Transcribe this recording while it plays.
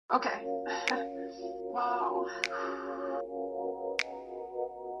Okay. Wow.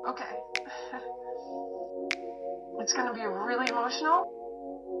 Okay. It's gonna be really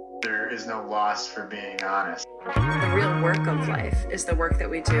emotional. There is no loss for being honest. The real work of life is the work that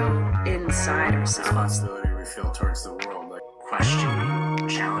we do inside ourselves. Responsibility we feel towards the world, like questioning,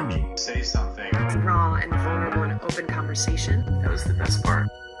 challenging. Say something. Raw and vulnerable and open conversation. That was the best part.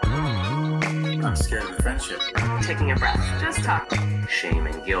 I'm scared of the friendship. Taking a breath. Just talk. Shame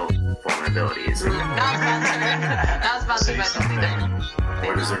and guilt, vulnerabilities. That was sponsored by something different.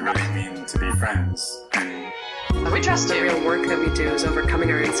 What does it really mean to be friends? And We trust you. The real work that we do is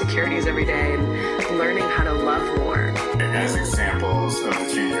overcoming our insecurities every day and learning how to love more. as examples of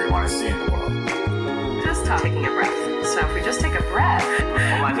the change we want to see in the world. Just talk. Taking a breath. So if we just take a breath.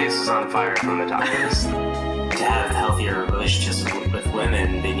 Well, my face is on fire from the top of this. To have healthier relationships with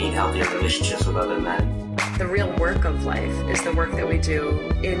women, they need healthier relationships with other men. The real work of life is the work that we do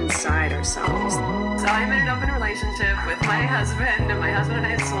inside ourselves. So I'm in an open relationship with my husband, and my husband and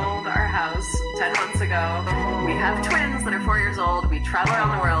I sold our house 10 months ago. We have twins that are 4 years old. We travel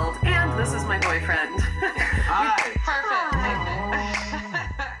around the world, and this is my boyfriend. Hi. Perfect.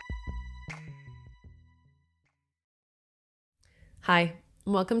 Hi,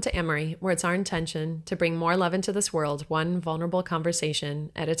 welcome to Amory, where it's our intention to bring more love into this world, one vulnerable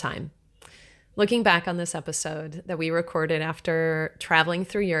conversation at a time. Looking back on this episode that we recorded after traveling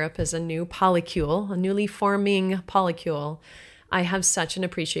through Europe as a new polycule, a newly forming polycule, I have such an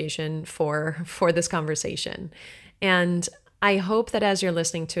appreciation for this conversation. And I hope that as you're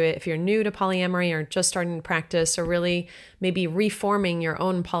listening to it, if you're new to polyamory or just starting to practice or really maybe reforming your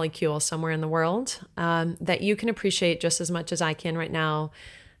own polycule somewhere in the world, that you can appreciate just as much as I can right now,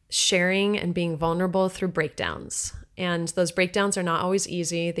 sharing and being vulnerable through breakdowns. And those breakdowns are not always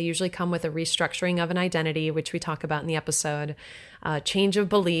easy. They usually come with a restructuring of an identity, which we talk about in the episode, change of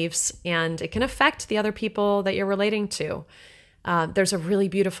beliefs, and it can affect the other people that you're relating to. There's a really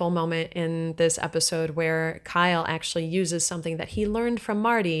beautiful moment in this episode where Kyle actually uses something that he learned from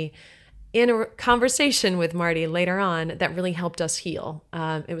Marty in a conversation with Marty later on that really helped us heal.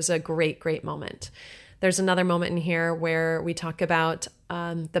 It was a great, great moment. There's another moment in here where we talk about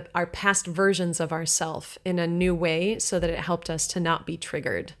our past versions of ourselves in a new way so that it helped us to not be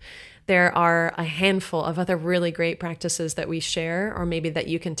triggered. There are a handful of other really great practices that we share, or maybe that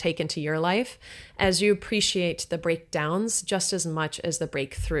you can take into your life as you appreciate the breakdowns just as much as the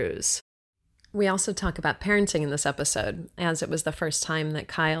breakthroughs. We also talk about parenting in this episode, as it was the first time that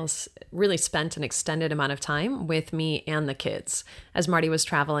Kyle's really spent an extended amount of time with me and the kids, as Marty was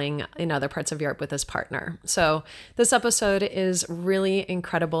traveling in other parts of Europe with his partner. So this episode is really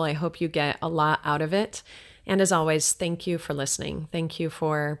incredible. I hope you get a lot out of it. And as always, thank you for listening. Thank you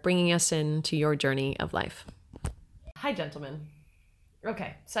for bringing us into your journey of life. Hi, gentlemen.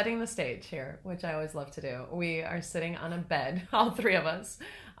 Okay, setting the stage here, which I always love to do. We are sitting on a bed, all three of us,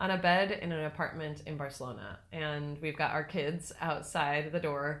 on a bed in an apartment in Barcelona. And we've got our kids outside the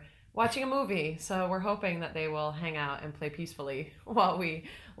door watching a movie. So we're hoping that they will hang out and play peacefully while we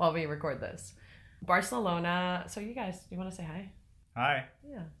record this. Barcelona. So you guys, do you want to say hi? Hi.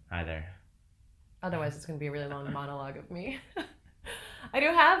 Yeah. Hi there. Otherwise, it's going to be a really long monologue of me. I do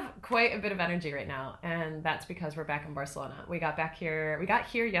have quite a bit of energy right now, and that's because we're back in Barcelona. We got here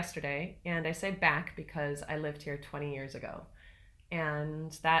yesterday, and I say back because I lived here 20 years ago.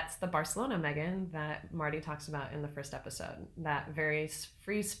 And that's the Barcelona Megan that Marty talks about in the first episode. That very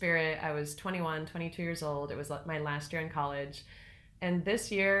free spirit. I was 21, 22 years old. It was my last year in college. And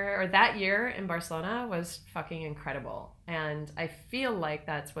that year in Barcelona was fucking incredible. And I feel like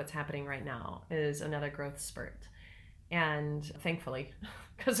that's what's happening right now, is another growth spurt. And thankfully,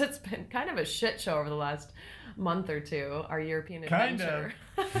 because it's been kind of a shit show over the last month or two, our European adventure.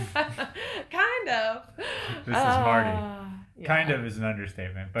 Kind of. This is Marty. Yeah. Kind of is an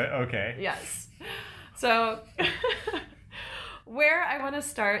understatement, but okay. Yes. So where I want to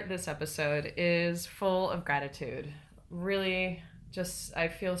start this episode is full of gratitude. Really, I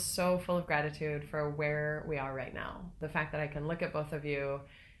feel so full of gratitude for where we are right now. The fact that I can look at both of you,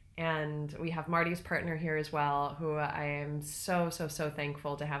 and we have Marty's partner here as well, who I am so, so, so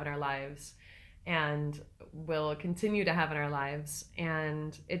thankful to have in our lives and will continue to have in our lives.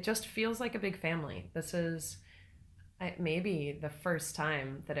 And it just feels like a big family. This is maybe the first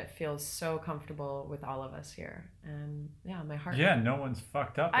time that it feels so comfortable with all of us here. And yeah, my heart. Yeah, no one's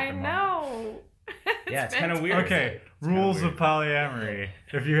fucked up at the moment. know. It's kind of weird. Okay, rules of polyamory.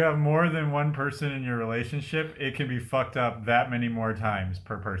 If you have more than one person in your relationship, it can be fucked up that many more times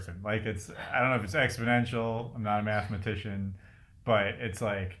per person. Like I don't know if it's exponential. I'm not a mathematician, but it's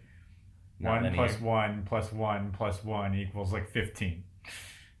like Not 1 linear. + 1 + 1 + 1 equals like 15.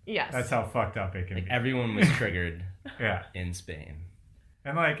 Yes. That's how fucked up it can Like be. everyone was triggered Yeah. in Spain.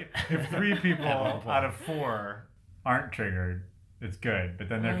 And like, if 3 people At one point. out of 4 aren't triggered, it's good. But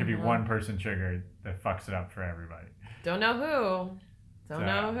then there could be one person triggered that fucks it up for everybody. Don't know who. Don't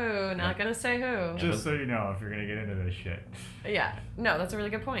know who. Not gonna say who. Just so you know, if you're gonna get into this shit. Yeah, no, that's a really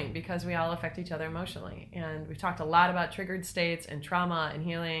good point because we all affect each other emotionally. And we've talked a lot about triggered states and trauma and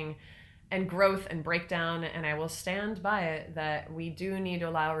healing and growth and breakdown. And I will stand by it that we do need to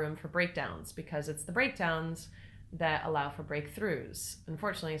allow room for breakdowns because it's the breakdowns that allow for breakthroughs.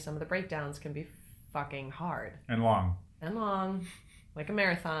 Unfortunately, some of the breakdowns can be fucking hard And long. and long, like a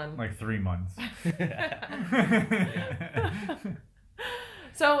marathon. Like 3 months.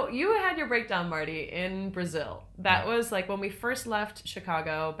 So you had your breakdown, Marty, in Brazil. That was like when we first left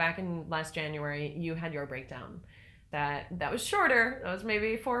Chicago back in last January. You had your breakdown. That was shorter. That was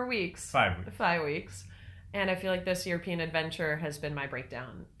maybe 4 weeks. 5 weeks. 5 weeks. And I feel like this European adventure has been my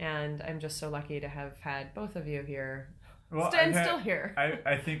breakdown. And I'm just so lucky to have had both of you here. Still here.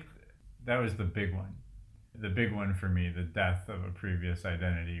 I think that was the big one. The big one for me, the death of a previous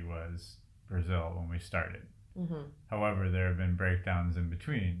identity, was Brazil when we started. Mm-hmm. However, there have been breakdowns in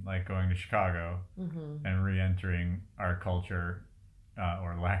between, like going to Chicago and re-entering our culture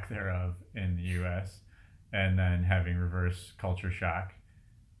or lack thereof in the U.S., and then having reverse culture shock,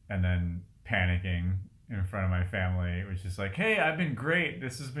 and then panicking in front of my family, which is like, hey, I've been great.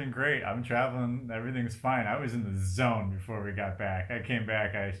 This has been great. I'm traveling. Everything's fine. I was in the zone before we got back. I came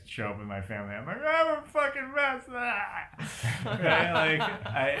back. I show up with my family. I'm like, I'm a fucking mess.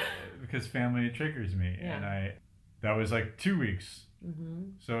 Right? Because family triggers me. Yeah. And that was like 2 weeks.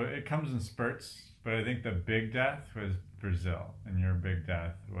 Mm-hmm. So it comes in spurts. But I think the big death was Brazil. And your big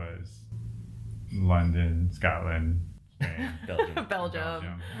death was London, Scotland, Spain.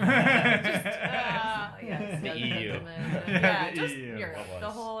 Belgium. Yes, The yes, EU. Yeah, The just EU. Europe. What was? The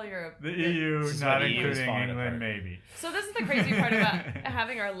whole Europe. The EU, This is not why the EU is including falling England, apart. maybe. So this is the crazy part about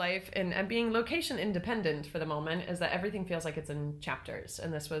having our life and being location independent for the moment is that everything feels like it's in chapters.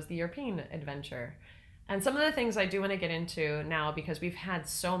 And this was the European adventure. And some of the things I do want to get into now because we've had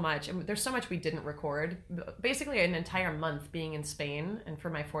so much, and there's so much we didn't record. Basically an entire month being in Spain and for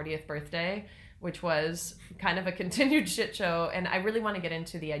my 40th birthday, which was kind of a continued shit show. And I really want to get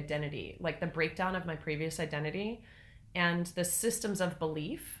into the identity, like the breakdown of my previous identity and the systems of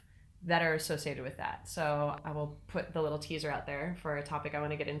belief that are associated with that. So I will put the little teaser out there for a topic I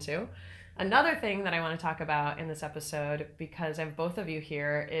want to get into. Another thing that I want to talk about in this episode, because I have both of you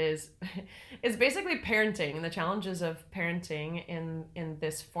here, is basically parenting and the challenges of parenting in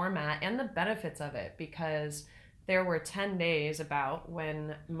this format and the benefits of it. Because there were 10 days about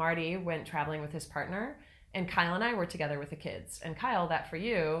when Marty went traveling with his partner and Kyle and I were together with the kids. And Kyle, that for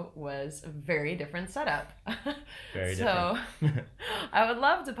you was a very different setup. Very so different. I would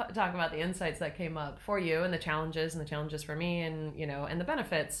love to talk about the insights that came up for you and the challenges for me and, and the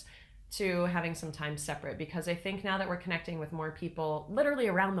benefits to having some time separate, because I think now that we're connecting with more people literally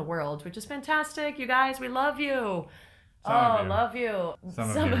around the world, which is fantastic. You guys, we love you. Love you.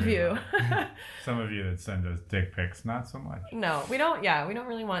 Some of you. Some of you that send us dick pics, not so much. No, we don't. Yeah, we don't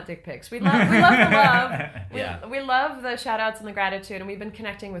really want dick pics. We love the love. Yeah. We love the shout outs and the gratitude. And we've been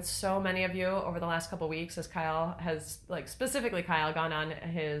connecting with so many of you over the last couple of weeks as Kyle has, specifically Kyle, gone on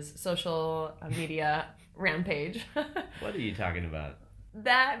his social media rampage. What are you talking about?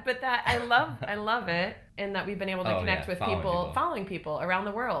 I love it, and that we've been able to connect with following people around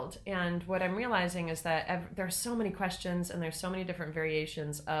the world. And what I'm realizing is that there's so many questions and there's so many different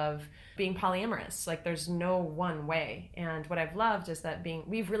variations of being polyamorous. Like there's no one way. And what I've loved is that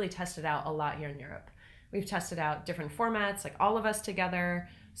we've really tested out a lot here in Europe. We've tested out different formats, like all of us together,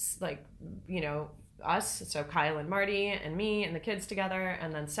 us, so Kyle and Marty and me and the kids together,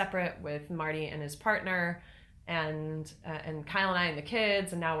 and then separate with Marty and his partner. And Kyle and I and the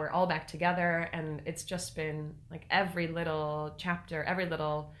kids, and now we're all back together, and it's just been like every little chapter, every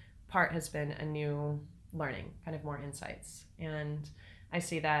little part has been a new learning, kind of more insights. And I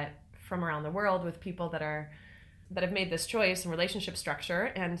see that from around the world with people that have made this choice and relationship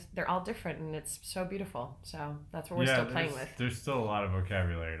structure, and they're all different, and it's so beautiful. So that's what we're still playing with. There's still a lot of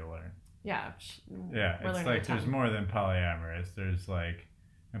vocabulary to learn. Yeah, it's like there's more than polyamorous. There's like.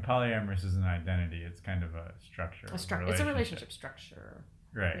 And polyamorous is an identity. It's kind of a structure. It's a relationship structure.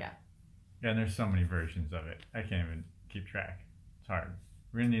 Right. Yeah. Yeah, and there's so many versions of it. I can't even keep track. It's hard.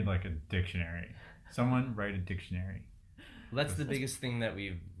 We're going to need like a dictionary. Someone write a dictionary. Well, that's the biggest thing that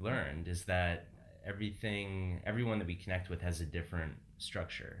we've learned is that everyone that we connect with has a different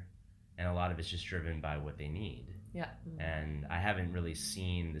structure. And a lot of it's just driven by what they need. Yeah. And I haven't really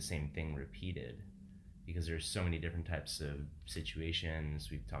seen the same thing repeated. because there's so many different types of situations.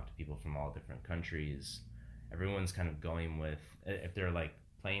 We've talked to people from all different countries. Everyone's kind of going with, if they're like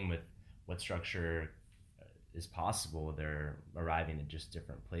playing with what structure is possible, they're arriving at just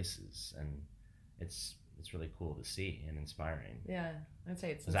different places, and it's really cool to see and inspiring. Yeah, I'd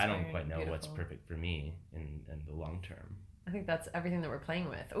say it's because I don't inspiring, quite know what's beautiful. perfect for me in the long term. I think that's everything that we're playing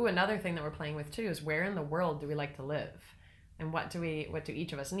with. Oh, another thing that we're playing with too is where in the world do we like to live? And what do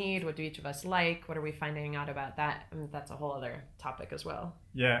each of us need? What do each of us like? What are we finding out about that? And that's a whole other topic as well.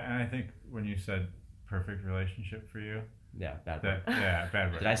 Yeah, and I think when you said perfect relationship for you, Yeah, bad word.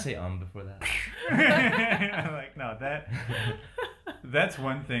 bad word. Did I say before that? I'm like, no, that's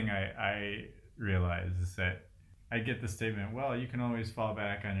one thing I realize is that I get the statement, well, you can always fall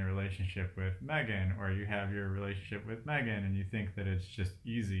back on your relationship with Megan, or you have your relationship with Megan and you think that it's just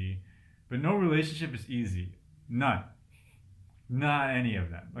easy. But no relationship is easy. None. Not any of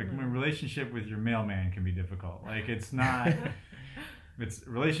them. Like my relationship with your mailman can be difficult. Like it's not, it's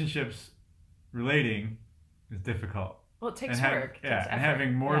relationships relating is difficult. Well, it takes and work. It yeah, takes and effort.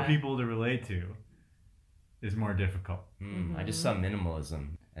 having more Yeah. people to relate to is more difficult. I just saw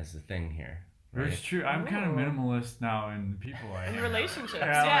minimalism as the thing here. It's Right? true. I'm kind of Ooh. minimalist now in people I In hang out. relationships,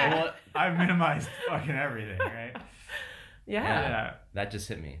 Yeah, yeah. like, I've minimized fucking everything, right? Yeah. Yeah. That just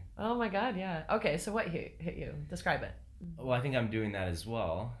hit me. Oh my God, yeah. Okay, so what hit you? Describe it. Well, I think I'm doing that as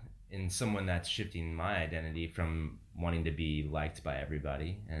well in someone that's shifting my identity from wanting to be liked by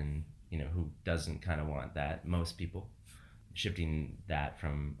everybody, and who doesn't kind of want that, most people, shifting that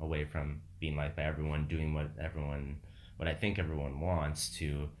from away from being liked by everyone, doing what I think everyone wants,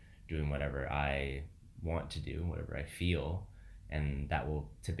 to doing whatever I want to do, whatever I feel. And that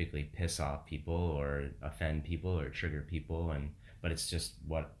will typically piss off people or offend people or trigger people, but it's just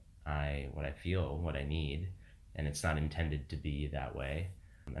what I feel, what I need, and it's not intended to be that way.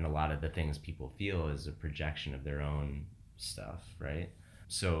 And a lot of the things people feel is a projection of their own stuff, right?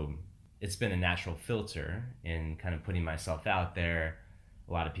 So it's been a natural filter in kind of putting myself out there.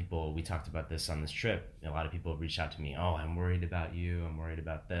 A lot of people, we talked about this on this trip, a lot of people reached out to me, oh, I'm worried about you, I'm worried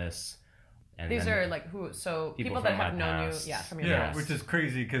about this. And These then are like who? So People people that from my have known past. you, from your Yeah, past. which is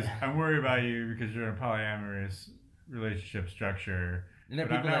crazy because I'm worried about you because you're in a polyamorous relationship structure. And there are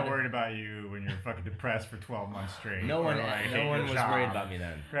But I'm people not that- worried about you when you're fucking depressed for 12 months straight. no one or, like, hate no one your was job. worried about me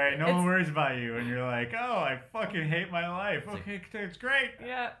then. Right? No It's- one worries about you and you're like, oh, I fucking hate my life. like- Okay, it's great.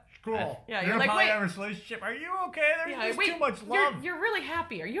 Yeah. Cool. Yeah, You're you're in a like, wait. polyamorous relationship. Are you okay? There's Yeah, just wait, too much love. You're really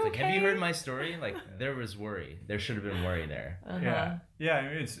happy. Are you Like, okay? have you heard my story? Like, there was worry. There should have been worry there. Uh-huh. Yeah. Yeah, I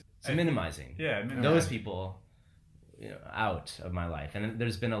mean, it's... So minimizing. Yeah, minimizing. Those people out of my life. And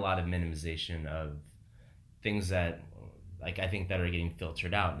there's been a lot of minimization of things that, like, I think that are getting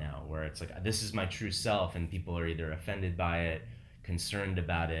filtered out now, where it's like, this is my true self, and people are either offended by it, concerned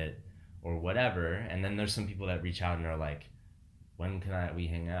about it, or whatever. And then there's some people that reach out and are like, when can we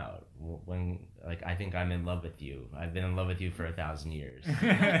hang out? When, like, I think I'm in love with you. I've been in love with you for 1,000 years.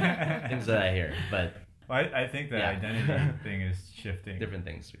 Things that I hear, but Well, I think the Yeah. identity thing is shifting different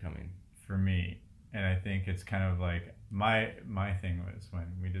things are coming. for me. And I think it's kind of like my thing was when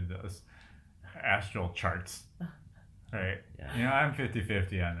we did those astral charts, right? Yeah. I'm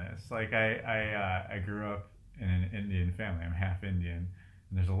 50-50 on this. Like I grew up in an Indian family. I'm half Indian,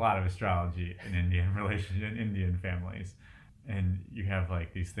 and there's a lot of astrology in Indian families. And you have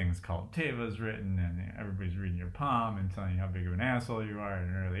like these things called tevas written, and everybody's reading your palm and telling you how big of an asshole you are at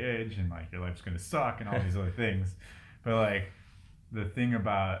an early age, and like your life's gonna suck and all these other things. But like the thing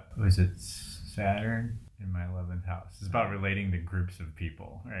about, was it Saturn in my 11th house? It's about relating to groups of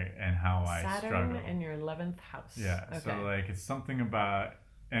people, right? And how I Saturn struggle. in your 11th house. Yeah. Okay. So like it's something about,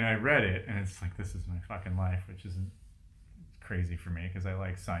 and I read it, and it's like, this is my fucking life, which isn't crazy for me because I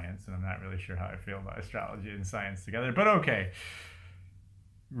like science, and I'm not really sure how I feel about astrology and science together. But okay.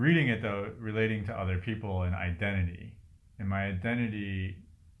 Reading it though, relating to other people and identity, and my identity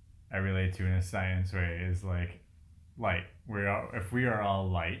I relate to in a science way is like light. If we are all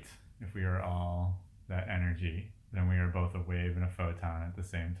light, if we are all that energy, then we are both a wave and a photon at the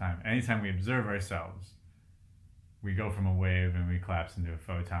same time. Anytime we observe ourselves, we go from a wave and we collapse into a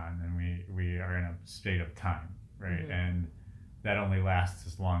photon, and we are in a state of time, right? Mm-hmm. And that only lasts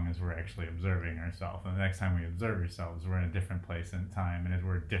as long as we're actually observing ourselves. And the next time we observe ourselves, we're in a different place in time, and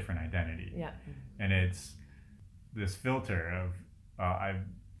we're a different identity. Yeah. And it's this filter of, I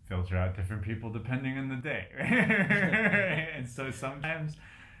filter out different people depending on the day. And so sometimes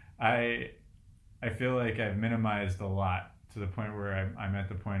I feel like I've minimized a lot to the point where I'm at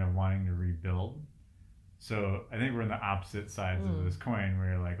the point of wanting to rebuild. So I think we're on the opposite sides of this coin,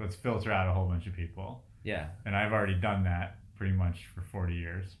 where you're like, let's filter out a whole bunch of people. Yeah. And I've already done that pretty much for 40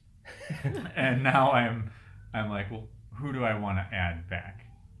 years. And now I'm like, well, who do I want to add back?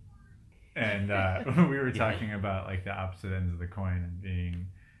 And we were talking about like the opposite ends of the coin and being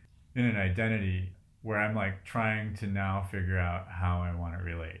in an identity where I'm like trying to now figure out how I want to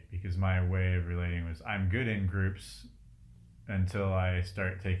relate, because my way of relating was I'm good in groups until I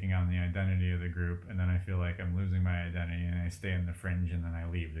start taking on the identity of the group, and then I feel like I'm losing my identity and I stay in the fringe and then I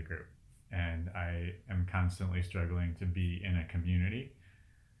leave the group. And I am constantly struggling to be in a community.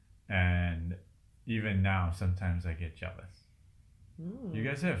 And even now, sometimes I get jealous. You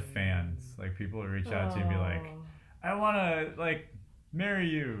guys have fans, like people reach out to you and be like, I want to like marry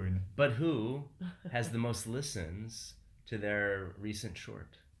you. And, But who has the most listens to their recent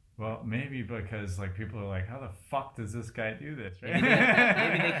short? well, maybe because like people are like, how the fuck does this guy do this? Right?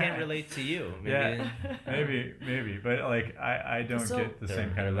 Maybe they can't relate to you. Maybe Yeah, maybe. But like I don't So- get the They're- same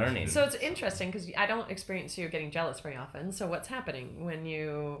kind they're of learning. So it's interesting because I don't experience you getting jealous very often. So what's happening when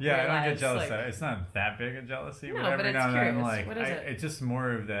you Yeah, I don't realize, get jealous. like, It's not that big a jealousy, No, but but every it's now and then I'm curious. like, What is it? it's just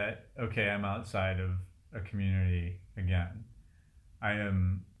more of that. Okay, I'm outside of a community again. I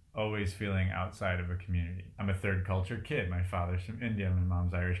am always feeling outside of a community. I'm a third culture kid. My father's from India. My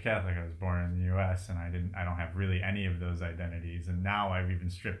mom's Irish Catholic. I was born in the U.S. and I don't have really any of those identities. And now I've even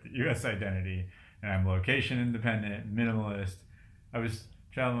stripped the U.S. identity, and I'm location independent, minimalist. I was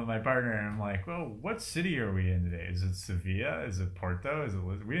traveling with my partner, and I'm like, well, what city are we in today? Is it Sevilla? Is it Porto? Is it?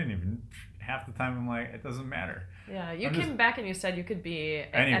 We didn't even. Half the time I'm like, it doesn't matter. Yeah, you I'm came just- back and you said you could be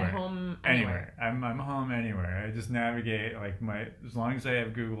Anywhere. at home anywhere. I'm home anywhere. I just navigate like as long as I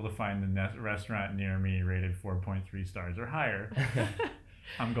have Google to find the restaurant near me rated 4.3 stars or higher,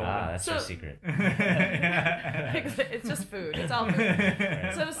 I'm golden. that's So- our secret. Yeah. It's just food. It's all food.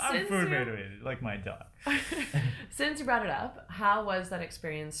 So I'm since food you- motivated, like my dog. Since you brought it up, how was that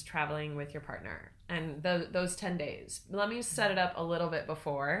experience traveling with your partner and those 10 days? Let me set it up a little bit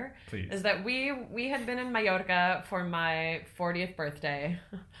before. Please. Is that we had been in Mallorca for my 40th birthday.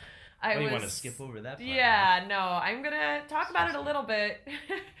 You want to skip over that part? Yeah, no, I'm going to talk about it a little bit.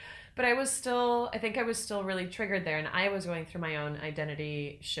 But I think I was still really triggered there, and I was going through my own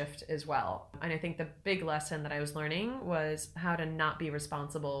identity shift as well. And I think the big lesson that I was learning was how to not be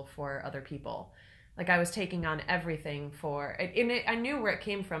responsible for other people. Like I was taking on everything for it, and I knew where it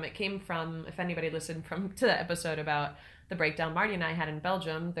came from. It came from, if anybody listened to the episode about the breakdown Marty and I had in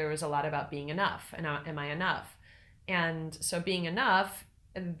Belgium, there was a lot about being enough and am I enough? And so being enough,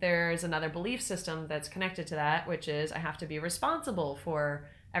 there's another belief system that's connected to that, which is I have to be responsible for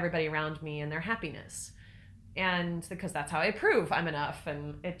everybody around me and their happiness. And because that's how I prove I'm enough.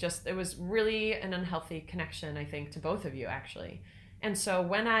 And it was really an unhealthy connection, I think, to both of you actually. And so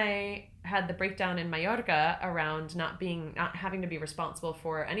when I had the breakdown in Mallorca around not having to be responsible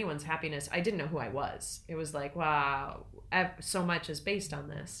for anyone's happiness, I didn't know who I was. It was like, wow, so much is based on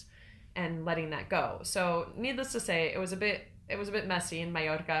this, and letting that go. So needless to say, it was a bit messy in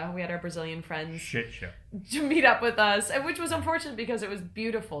Mallorca. We had our Brazilian friends Shit show. to meet up with us, which was unfortunate because it was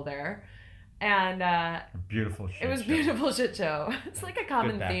beautiful there. And A beautiful shit it was show. beautiful shit show. It's like a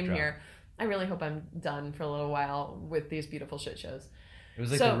common theme backdrop. here. I really hope I'm done for a little while with these beautiful shit shows. It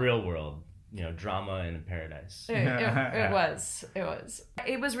was like So- the real world, drama in paradise. It was.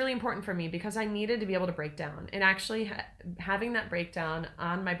 It was really important for me because I needed to be able to break down. And actually having that breakdown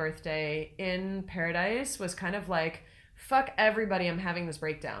on my birthday in paradise was kind of like, fuck everybody, I'm having this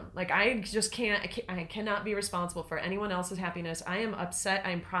breakdown. Like I just I cannot be responsible for anyone else's happiness. I am upset.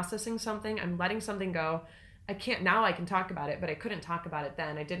 I'm processing something. I'm letting something go. I can talk about it, but I couldn't talk about it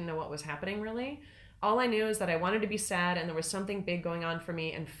then. I didn't know what was happening really. All I knew is that I wanted to be sad and there was something big going on for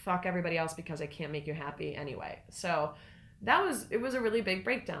me, and fuck everybody else because I can't make you happy anyway. So it was a really big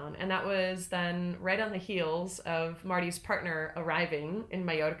breakdown. And that was then right on the heels of Marty's partner arriving in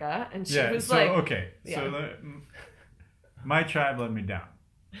Mallorca. And she was so, like, okay. Yeah. So my tribe let me down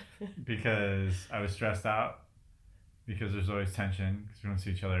because I was stressed out, because there's always tension because we don't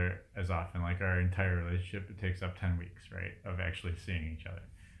see each other as often. Like our entire relationship, it takes up 10 weeks, right, of actually seeing each other.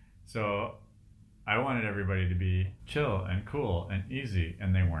 So I wanted everybody to be chill and cool and easy,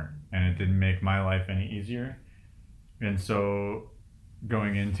 and they weren't. And it didn't make my life any easier. And so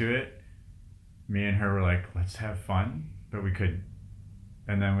going into it, me and her were like, let's have fun, but we couldn't.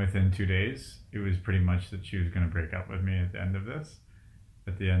 And then within 2 days, it was pretty much that she was going to break up with me at the end of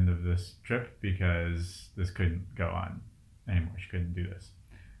this trip, because this couldn't go on anymore. She couldn't do this.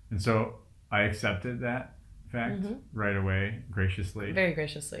 And so I accepted that fact right away, graciously. very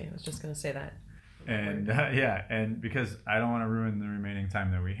graciously. I was just going to say that. And and because I don't want to ruin the remaining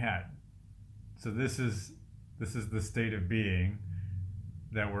time that we had. So this is the state of being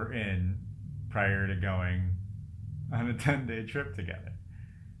that we're in prior to going on a 10-day trip together.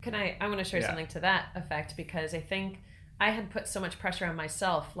 I want to share Yeah. something to that effect, because I think I had put so much pressure on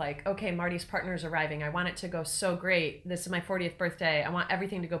myself, like, okay, Marty's partner is arriving. I want it to go so great. This is my 40th birthday. I want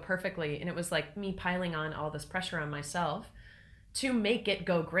everything to go perfectly. And it was like me piling on all this pressure on myself to make it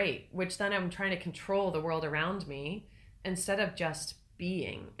go great, which then I'm trying to control the world around me instead of just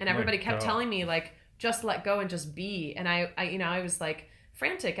being. And everybody Let kept go. telling me, like, just let go and just be. And I was like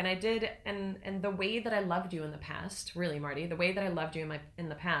frantic, and I did. And the way that I loved you in the past, really, Marty, the way that I loved you in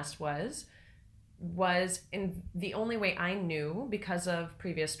the past was in the only way I knew, because of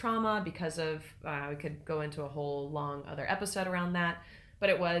previous trauma, because of we could go into a whole long other episode around that, but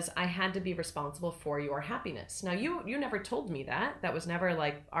it was, I had to be responsible for your happiness. Now you never told me that was never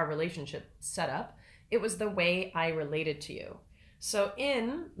like our relationship set up. It was the way I related to you. So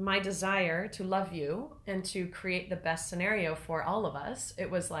in my desire to love you and to create the best scenario for all of us, it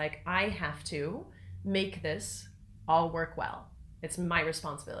was like, I have to make this all work well. It's my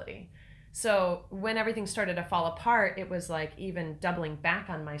responsibility. So when everything started to fall apart, it was like even doubling back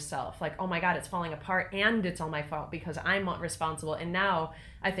on myself. Like, oh my God, it's falling apart and it's all my fault because I'm not responsible. And now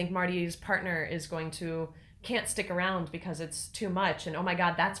I think Marty's partner can't stick around because it's too much. And oh my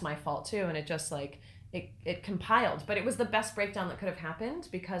God, that's my fault too. And it just like, it compiled. But it was the best breakdown that could have happened,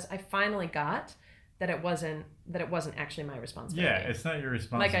 because I finally got that it wasn't actually my responsibility. Yeah, it's not your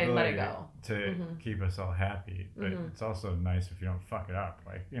responsibility Like, I let it go. to keep us all happy, but it's also nice if you don't fuck it up.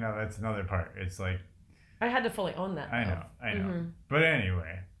 Like, that's another part. It's like, I had to fully own that. I know. But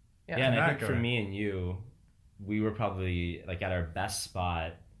anyway, Yeah, and I Not think for going. me and you, we were probably like at our best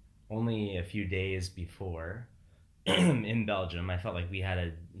spot only a few days before in Belgium. I felt like we had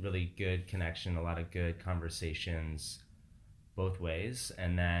a really good connection, a lot of good conversations both ways.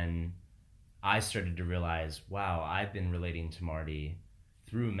 And then I started to realize, wow, I've been relating to Marty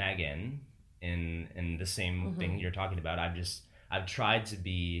through Megan in the same thing you're talking about. I've tried to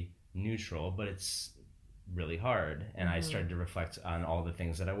be neutral, but it's really hard. And I started to reflect on all the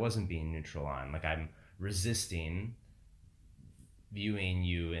things that I wasn't being neutral on. Like, I'm resisting viewing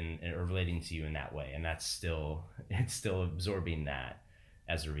you or relating to you in that way. And it's still absorbing that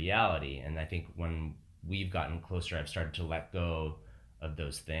as a reality. And I think when we've gotten closer, I've started to let go of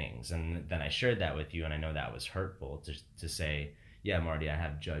those things. And then I shared that with you, and I know that was hurtful to say, yeah, Marty, I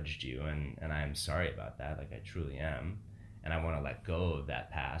have judged you, and I am sorry about that. Like, I truly am. And I want to let go of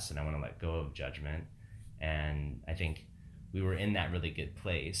that past, and I want to let go of judgment. And I think we were in that really good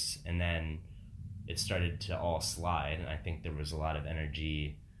place, and then it started to all slide. And I think there was a lot of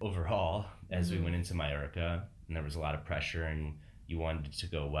energy overall as we went into Mallorca, and there was a lot of pressure, and you wanted it to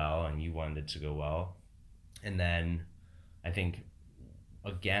go well, and you wanted it to go well. And then I think,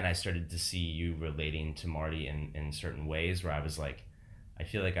 again, I started to see you relating to Marty in certain ways where I was like, I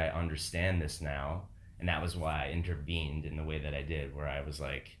feel like I understand this now. And that was why I intervened in the way that I did, where I was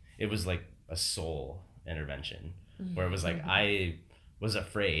like, it was like a soul intervention, where it was like, I was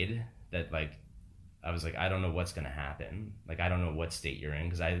afraid that, like, I was like, I don't know what's going to happen. Like, I don't know what state you're in,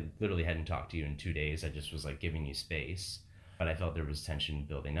 because I literally hadn't talked to you in 2 days. I just was like giving you space, but I felt there was tension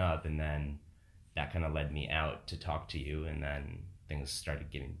building up. And then that kind of led me out to talk to you. And then things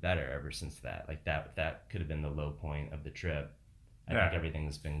started getting better ever since that. Like, that could have been the low point of the trip. I think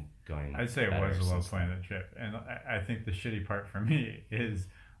everything's been going I'd say it better was a low since point then. of the trip. And I think the shitty part for me is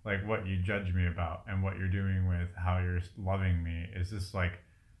like what you judge me about and what you're doing with how you're loving me is this like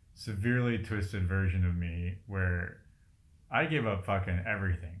severely twisted version of me where I gave up fucking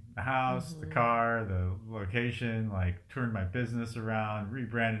everything. The house, the car, the location, like turned my business around,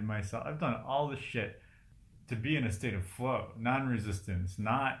 rebranded myself. I've done all this shit to be in a state of flow, non-resistance,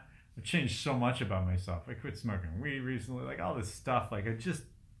 I've changed so much about myself. I quit smoking weed recently, like all this stuff, like I just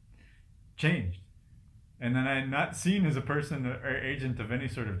changed. And then I'm not seen as a person or agent of any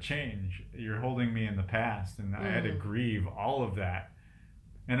sort of change. You're holding me in the past, and I had to grieve all of that.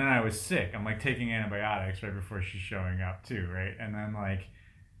 And then I was sick. I'm like taking antibiotics right before she's showing up too, right? And then like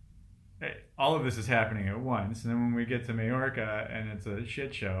all of this is happening at once. And then when we get to Majorca and it's a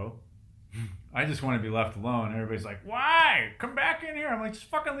shit show, I just want to be left alone. Everybody's like, why? Come back in here. I'm like, just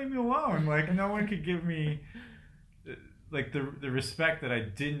fucking leave me alone. Like, no one could give me like the respect that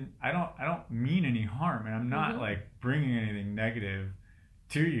I don't mean any harm, and I'm not like bringing anything negative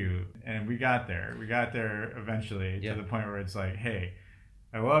to you. And we got there eventually to the point where it's like, hey,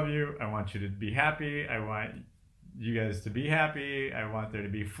 I love you. I want you to be happy. I want you guys to be happy. I want there to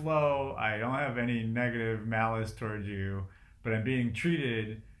be flow. I don't have any negative malice towards you, but I'm being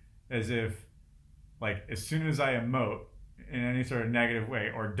treated as if, like, as soon as I emote in any sort of negative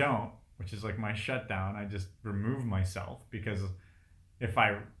way or don't, which is like my shutdown, I just remove myself, because if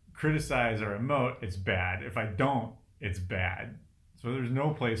I criticize or emote, it's bad. If I don't, it's bad. So there's no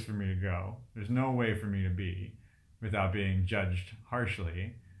place for me to go. There's no way for me to be without being judged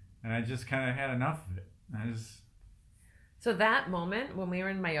harshly. And I just kind of had enough of it. So that moment when we were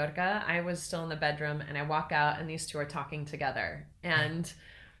in Mallorca, I was still in the bedroom and I walk out and these two are talking together. And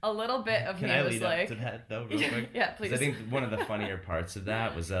a little bit of Can me I was lead like... up to that though, real quick? Yeah, 'Cause please. I think one of the funnier parts of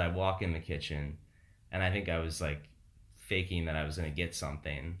that was that I walk in the kitchen and I think I was like faking that I was going to get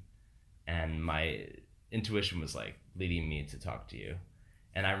something. And my intuition was like leading me to talk to you.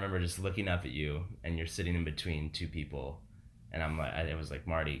 And I remember just looking up at you and you're sitting in between two people. And I was like,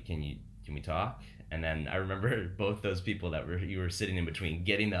 Marty, can we talk? And then I remember both those people you were sitting in between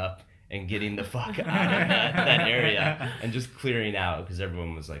getting up and getting the fuck out of that area and just clearing out because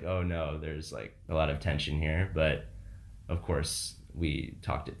everyone was like, oh no, there's like a lot of tension here. But of course we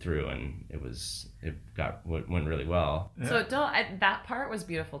talked it through and it went really well. So that part was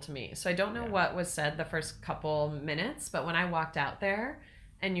beautiful to me. So I don't know what was said the first couple minutes, but when I walked out there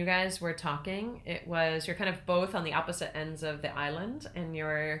and you guys were talking, you're kind of both on the opposite ends of the island and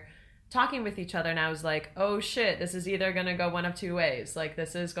you're talking with each other, and I was like, oh shit, this is either going to go one of two ways. Like,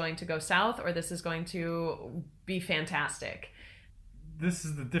 this is going to go south or this is going to be fantastic. This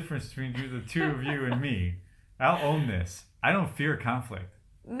is the difference between the two of you and me. I'll own this. I don't fear conflict.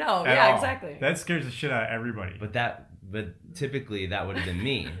 No, at yeah, all. exactly. That scares the shit out of everybody. But typically that would have been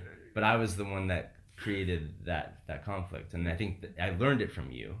me. But I was the one that created that conflict, and I think that I learned it from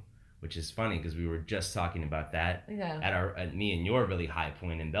you, which is funny because we were just talking about that at me and your really high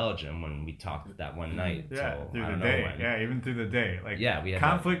point in Belgium when we talked that one night. Yeah, till, through the day. Yeah, even through the day. Like, we had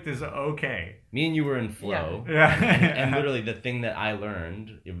conflict is okay. Me and you were in flow. Yeah. and literally the thing that I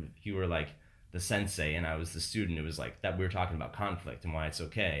learned, you were like the sensei and I was the student. It was like that we were talking about conflict and why it's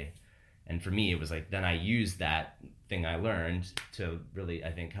okay. And for me, it was like then I used that thing I learned to really,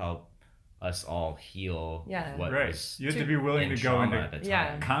 I think, help us all heal what was you have to be willing to go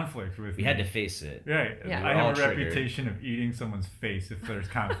into conflict with we had to face it. Right. Yeah. I have a reputation of eating someone's face if there's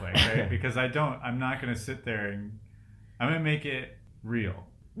conflict, right? Because I'm not going to sit there and I'm going to make it real.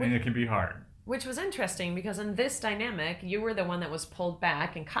 And it can be hard. Which was interesting because in this dynamic, you were the one that was pulled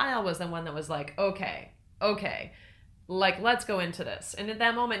back and Kyle was the one that was like, okay, like, let's go into this. And at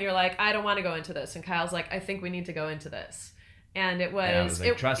that moment, you're like, I don't want to go into this. And Kyle's like, I think we need to go into this. And it was... And I was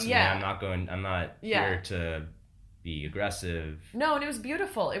like, trust me, I'm not here to be aggressive. No, and it was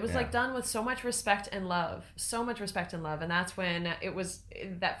beautiful. It was like done with so much respect and love. So much respect and love. And that's when it was,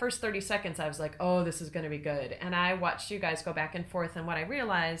 that first 30 seconds, I was like, oh, this is going to be good. And I watched you guys go back and forth. And what I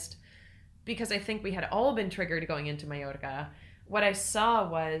realized, because I think we had all been triggered going into Mallorca, what I saw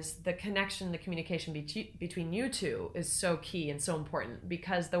was the connection, the communication between you two is so key and so important,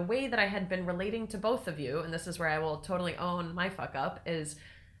 because the way that I had been relating to both of you, and this is where I will totally own my fuck up, is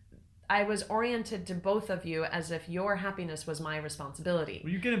I was oriented to both of you as if your happiness was my responsibility.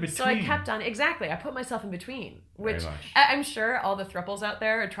 Well, you get in between. So I kept on, exactly, I put myself in between, which I'm sure all the thruples out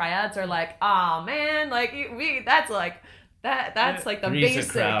there, or triads, are like, oh man, like that's like the basic,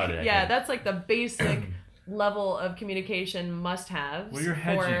 crowd, that's like the basic level of communication must have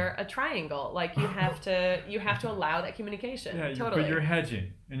for a triangle. Like you have to allow that communication. Yeah, totally. But you're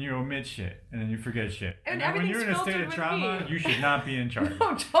hedging and you omit shit and then you forget shit. And when you're in a state of trauma, you should not be in charge.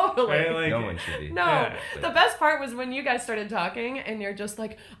 No, totally. Right? Like, no one should be. No, yeah. The best part was when you guys started talking and you're just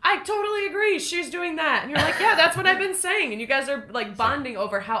like, I totally agree, she's doing that. And you're like, yeah, that's what I've been saying. And you guys are like bonding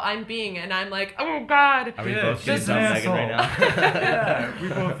over how I'm being. And I'm like, oh God. Are we both getting some Megan right now? Yeah, we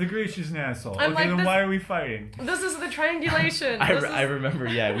both agree she's an asshole. I'm okay, like, then why are we fighting? This is the triangulation. I remember,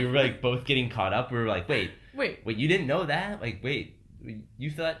 we were like both getting caught up. We were like, wait, you didn't know that? Like, wait, you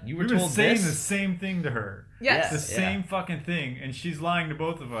thought you were told this? We were saying the same thing to her. Yes. The same fucking thing, and she's lying to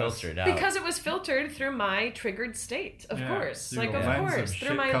both of us. Filtered out. Because it was filtered through my triggered state, of course. Like, of course.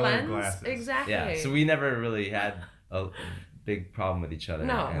 Through my lens. Glasses. Exactly. Yeah, so we never really had a big problem with each other.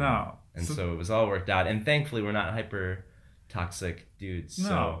 No. And so it was all worked out. And thankfully, we're not hyper toxic dudes.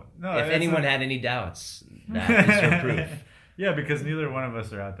 So if anyone had any doubts, that is your proof. Yeah, because neither one of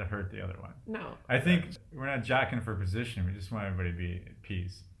us are out to hurt the other one. No. I think we're not jockeying for position. We just want everybody to be at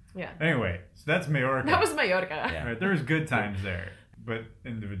peace. Yeah. Anyway, so that's Mallorca. That was Mallorca. Yeah. Right, there was good times there, but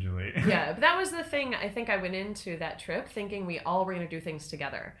individually. Yeah, but that was the thing. I think I went into that trip thinking we all were going to do things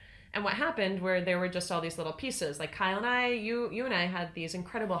together. And what happened where there were just all these little pieces. Like Kyle and I, you and I had these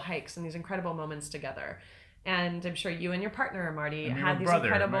incredible hikes and these incredible moments together. And I'm sure you and your partner, Marty, had these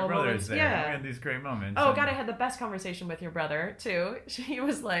incredible moments. There. Yeah. We had these great moments. Oh, God, I had the best conversation with your brother, too. He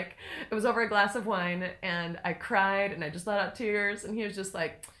was like, it was over a glass of wine, and I cried, and I just let out tears, and he was just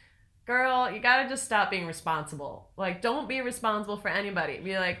like, girl, you gotta just stop being responsible. Like, don't be responsible for anybody.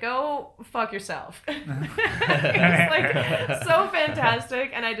 Be like, go fuck yourself. It was like so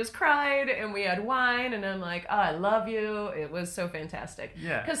fantastic. And I just cried and we had wine and I'm like, oh, I love you. It was so fantastic.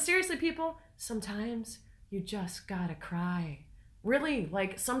 Yeah. Because seriously, people, sometimes you just gotta cry. Really,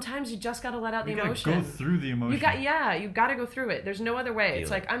 like sometimes you just gotta let out the emotion. You gotta go through the emotion. You gotta go through it. There's no other way. It's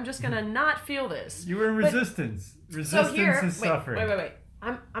like, I'm just gonna not feel this. You were in resistance. Resistance is suffering. Wait.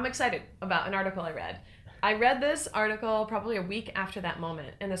 I'm excited about an article I read. I read this article probably a week after that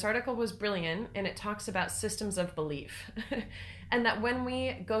moment, and this article was brilliant, and it talks about systems of belief. And that when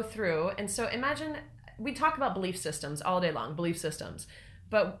we go through, and so imagine, we talk about belief systems all day long, belief systems,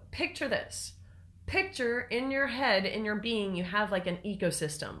 but picture this. Picture in your head, in your being, you have like an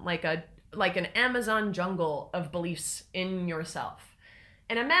ecosystem, like an Amazon jungle of beliefs in yourself.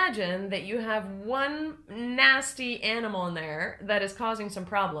 And imagine that you have one nasty animal in there that is causing some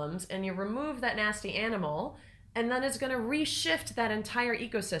problems, and you remove that nasty animal, and then it's going to reshift that entire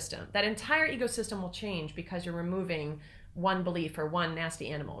ecosystem. That entire ecosystem will change because you're removing one belief or one nasty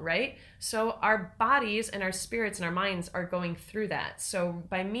animal, right? So our bodies and our spirits and our minds are going through that. So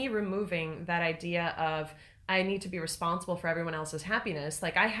by me removing that idea of I need to be responsible for everyone else's happiness,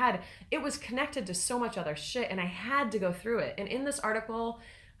 like it was connected to so much other shit and I had to go through it. And in this article,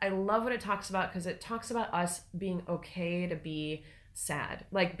 I love what it talks about because it talks about us being okay to be sad,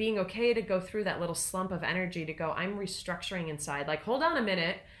 like being okay to go through that little slump of energy, to go, I'm restructuring inside. Like, hold on a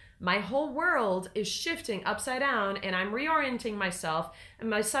minute. My whole world is shifting upside down and I'm reorienting myself and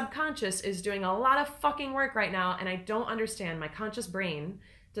my subconscious is doing a lot of fucking work right now and I don't understand. My conscious brain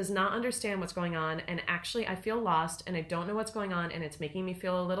does not understand what's going on and actually I feel lost and I don't know what's going on and it's making me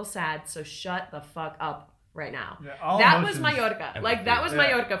feel a little sad, so shut the fuck up right now. Yeah, that was Mallorca. Like, that was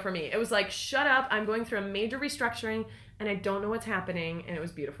Mallorca for me. It was like, shut up, I'm going through a major restructuring and I don't know what's happening, and it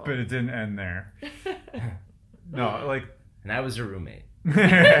was beautiful. But it didn't end there. No, like... And I was a roommate.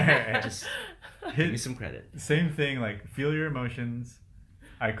 Just give me some credit. Same thing, like, feel your emotions.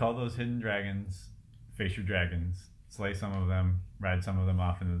 I call those hidden dragons. Face your dragons. Slay some of them. Ride some of them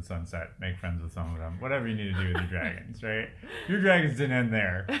off into the sunset. Make friends with some of them. Whatever you need to do with your dragons, right? Your dragons didn't end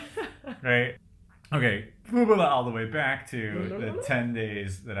there, right? Okay, move all the way back to the 10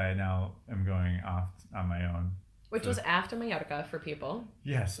 days that I now am going off on my own. Which was after Mallorca for people.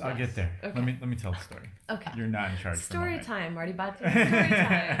 Yes, I'll get there. Okay. Let me tell the story. Okay. You're not in charge. Story for time, Marty Batu. Story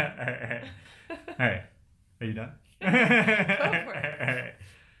time. All right. Are you done? Go for it. All right.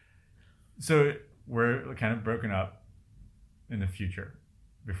 So we're kind of broken up in the future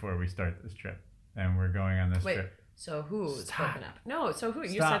before we start this trip. And we're going on this trip. So who's Stop. broken up? No, so who?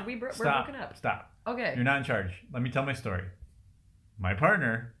 You Stop. said we're Stop. broken up. Stop. Okay. You're not in charge. Let me tell my story. My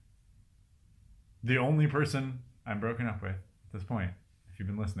partner, the only person I'm broken up with at this point, if you've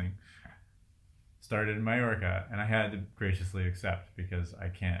been listening, started in Mallorca, and I had to graciously accept because I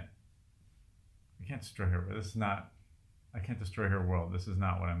can't destroy her. I can't destroy her world. This is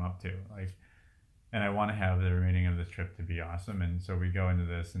not what I'm up to. Like, and I want to have the remaining of this trip to be awesome. And so we go into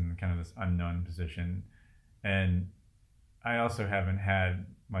this in kind of this unknown position. And I also haven't had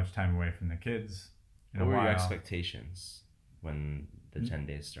much time away from the kids in a while. What were your expectations when the 10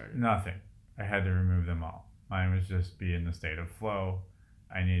 days started? Nothing. I had to remove them all. Mine was just be in the state of flow.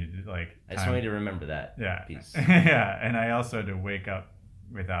 I needed I just want you to remember that piece. Yeah, and I also had to wake up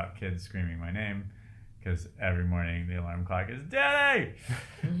without kids screaming my name, because every morning the alarm clock is Daddy.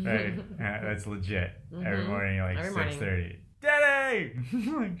 Right, that's legit. Every morning, like 6:30, Daddy.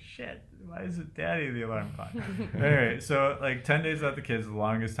 I'm like, shit. Why is it Daddy? The alarm clock. Anyway, so like 10 days without the kids, the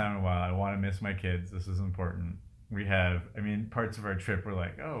longest time in a while. I want to miss my kids. This is important. We have, parts of our trip were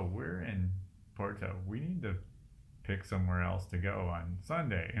like, oh, we're in Porto. We need to pick somewhere else to go on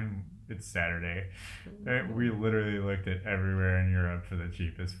Sunday, and it's Saturday. Right? We literally looked at everywhere in Europe for the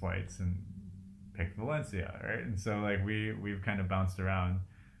cheapest flights and picked Valencia, right? And so like we've kind of bounced around,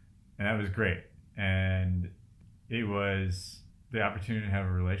 and that was great. And it was the opportunity to have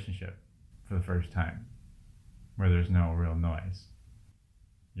a relationship for the first time where there's no real noise.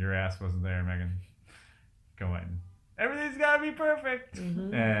 Your ass wasn't there, Megan. Going, everything's gotta be perfect.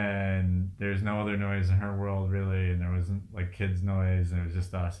 And there's no other noise in her world really, and there wasn't like kids noise, and it was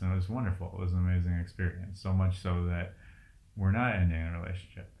just us, and it was wonderful. It was an amazing experience, so much so that we're not ending a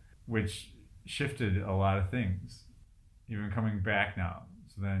relationship, which shifted a lot of things, even coming back now.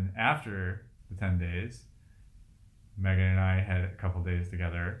 So then after the 10 days, Megan and I had a couple days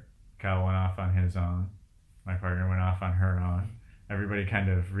together. Kyle went off on his own, my partner went off on her own. Everybody kind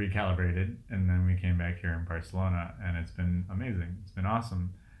of recalibrated, and then we came back here in Barcelona, and it's been amazing. It's been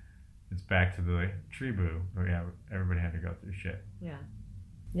awesome. It's back to the tribu, but yeah, everybody had to go through shit. Yeah.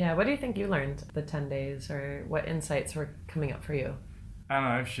 Yeah. What do you think you learned the 10 days, or what insights were coming up for you? I don't know.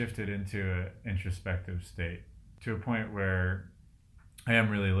 I've shifted into an introspective state to a point where I am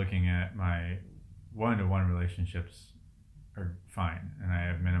really looking at my one-to-one relationships are fine, and I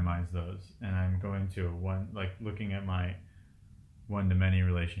have minimized those. And I'm going to looking at my one-to-many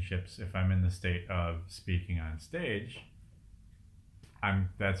relationships. If I'm in the state of speaking on stage,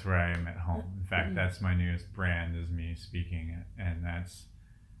 that's where I am at home. In fact, that's my newest brand, is me speaking, and that's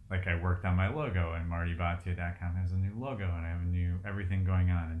like I worked on my logo, and MartyBhatia.com has a new logo, and I have everything going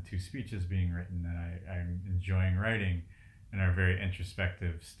on, and 2 speeches being written that I'm enjoying writing, and are very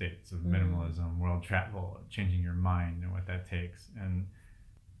introspective states of minimalism, world travel, changing your mind, and what that takes, and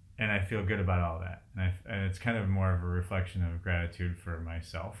I feel good about all that, and it's kind of more of a reflection of gratitude for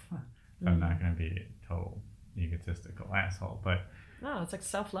myself. I'm not going to be a total egotistical asshole, but No, it's like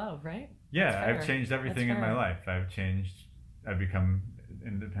self-love, right? yeah, I've changed everything in my life. I've become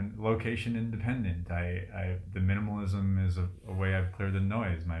independent, location independent. The minimalism is a way I've cleared the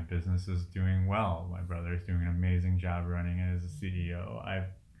noise. My business is doing well. My brother is doing an amazing job running it as a CEO. I've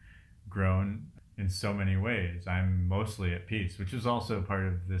grown in so many ways. I'm mostly at peace, which is also part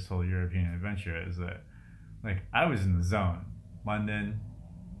of this whole European adventure, is that like I was in the zone. London,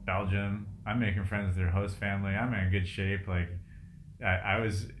 Belgium, I'm making friends with their host family. I'm in good shape. Like I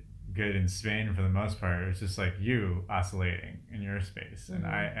was good in Spain for the most part. It was just like you oscillating in your space, and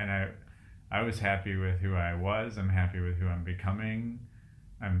I was happy with who I was. I'm happy with who I'm becoming.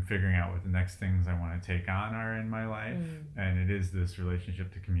 I'm figuring out what the next things I want to take on are in my life, and it is this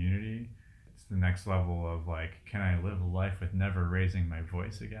relationship to community. It's the next level of like, can I live a life with never raising my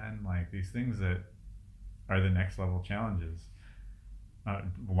voice again? Like these things that are the next level challenges.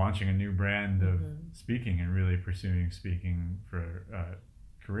 Launching a new brand of speaking and really pursuing speaking for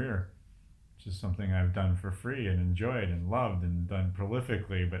career, which is something I've done for free and enjoyed and loved and done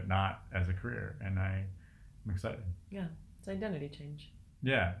prolifically, but not as a career. And I'm excited. Yeah, it's identity change.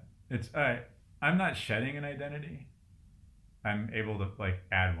 Yeah, I'm not shedding an identity. I'm able to like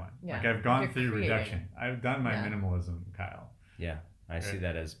add one. Yeah. Like I've gone You're through creating. reduction. I've done my minimalism, Kyle. Yeah, I see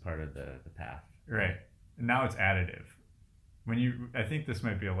that as part of the path. Right. And now it's additive. I think this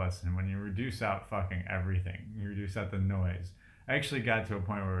might be a lesson. When you reduce out fucking everything, you reduce out the noise. I actually got to a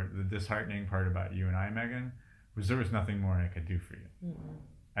point where the disheartening part about you and I, Megan, was there was nothing more I could do for you.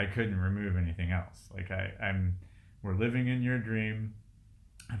 I couldn't remove anything else. Like we're living in your dream.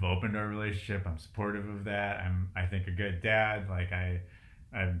 I've opened our relationship. I'm supportive of that. I think a good dad. Like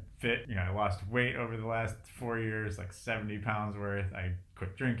I'm fit. I lost weight over the last 4 years, like 70 pounds worth. I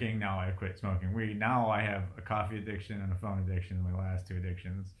quit drinking. Now I quit smoking weed. Now I have a coffee addiction and a phone addiction, my last 2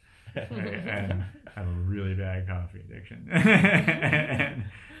 addictions. Right? And I have a really bad coffee addiction.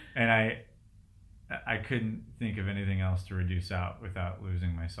 and I couldn't think of anything else to reduce out without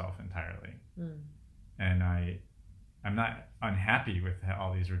losing myself entirely. And I'm not unhappy with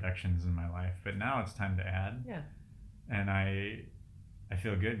all these reductions in my life, but now it's time to add. Yeah. And I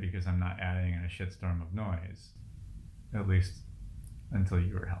feel good because I'm not adding in a shitstorm of noise, at least until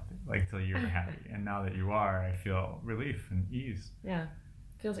you were healthy, like till you were happy. And now that you are, I feel relief and ease. Yeah.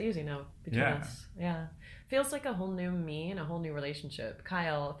 Feels easy now between us. Yeah. Feels like a whole new me and a whole new relationship.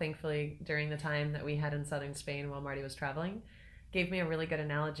 Kyle, thankfully, during the time that we had in southern Spain while Marty was traveling, gave me a really good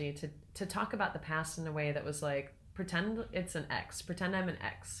analogy to talk about the past in a way that was like, pretend it's an ex. Pretend I'm an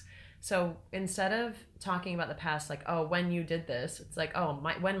ex. So instead of talking about the past, like, oh, when you did this, it's like, oh,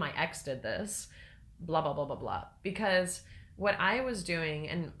 when my ex did this, blah, blah, blah, blah, blah. Because what I was doing,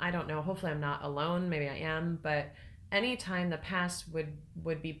 and I don't know, hopefully I'm not alone, maybe I am, but anytime the past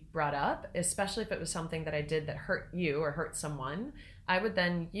would be brought up, especially if it was something that I did that hurt you or hurt someone, I would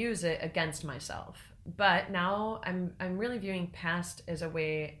then use it against myself. But now I'm really viewing past as a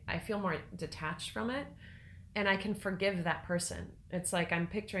way I feel more detached from it. And I can forgive that person. It's like I'm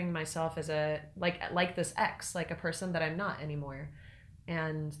picturing myself as like this ex, like a person that I'm not anymore.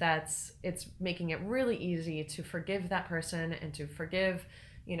 And it's making it really easy to forgive that person and to forgive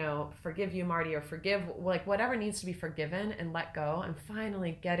you, Marty, or forgive like whatever needs to be forgiven and let go. I'm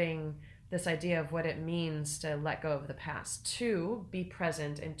finally getting this idea of what it means to let go of the past, to be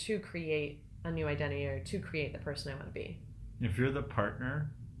present and to create a new identity or to create the person I want to be. If you're the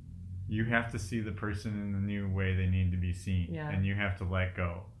partner, you have to see the person in the new way they need to be seen. Yeah. And you have to let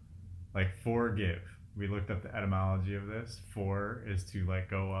go. Like forgive. We looked up the etymology of this. For is to let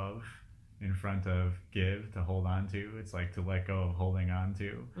go of, in front of give, to hold on to. It's like to let go of holding on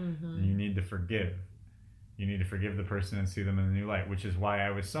to. And you need to forgive. You need to forgive the person and see them in a new light, which is why I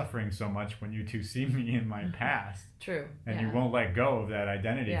was suffering so much when you two see me in my past. True. And you won't let go of that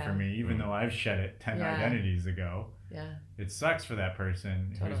identity for me, even though I've shed it 10 identities ago. Yeah. It sucks for that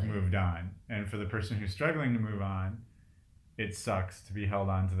person Totally. who's moved on. And for the person who's struggling to move on, it sucks to be held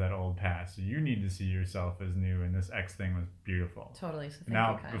on to that old past. So you need to see yourself as new, and this X thing was beautiful. Totally. So thank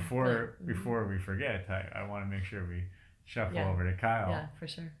Now, you, Kyle. before we forget, I want to make sure we shuffle Yeah. over to Kyle. Yeah, for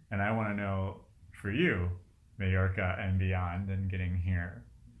sure. And I want to know, for you, Majorca and beyond, and getting here,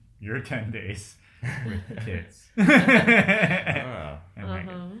 your 10 days with the kids. Oh. And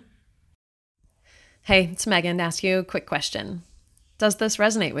Megan. Hey, it's Megan to ask you a quick question. Does this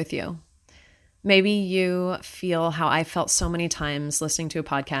resonate with you? Maybe you feel how I felt so many times listening to a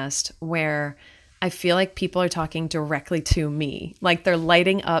podcast where I feel like people are talking directly to me, like they're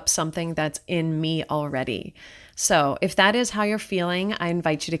lighting up something that's in me already. So if that is how you're feeling, I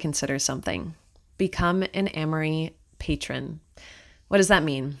invite you to consider something. Become an Amory patron. What does that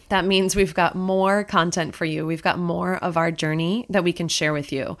mean? That means we've got more content for you. We've got more of our journey that we can share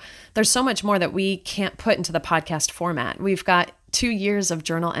with you. There's so much more that we can't put into the podcast format. We've got 2 years of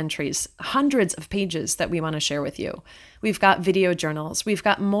journal entries, hundreds of pages that we want to share with you. We've got video journals. We've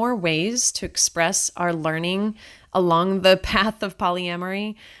got more ways to express our learning along the path of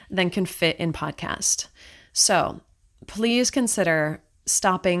polyamory than can fit in podcast. So please consider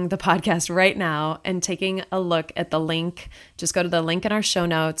stopping the podcast right now and taking a look at the link. Just go to the link in our show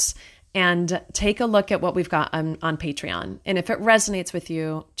notes and take a look at what we've got on Patreon. And if it resonates with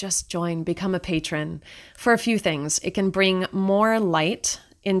you, just join, become a patron for a few things. It can bring more light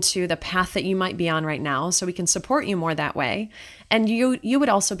into the path that you might be on right now, so we can support you more that way. And you would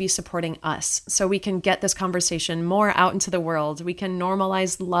also be supporting us, so we can get this conversation more out into the world. We can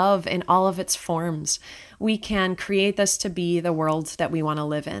normalize love in all of its forms. We can create this to be the world that we want to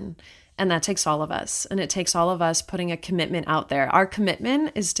live in. And that takes all of us. And it takes all of us putting a commitment out there. Our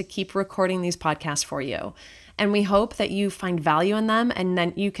commitment is to keep recording these podcasts for you. And we hope that you find value in them, and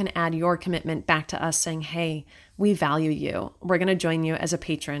then you can add your commitment back to us saying, hey, we value you. We're going to join you as a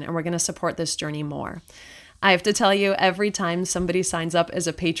patron, and we're going to support this journey more. I have to tell you, every time somebody signs up as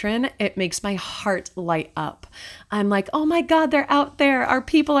a patron, it makes my heart light up. I'm like, oh my God, they're out there. Our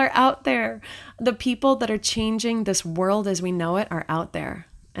people are out there. The people that are changing this world as we know it are out there.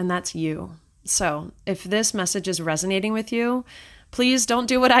 And that's you. So if this message is resonating with you, please don't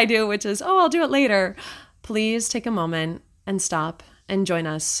do what I do, which is, oh, I'll do it later. Please take a moment and stop and join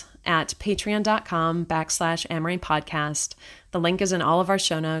us at patreon.com/Amory podcast. The link is in all of our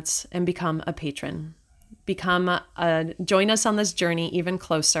show notes, and become a patron. Join us on this journey even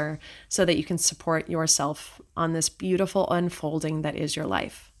closer so that you can support yourself on this beautiful unfolding that is your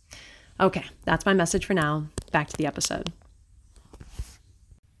life. Okay, that's my message for now. Back to the episode.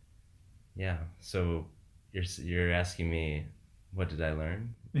 Yeah. So you're asking me, what did I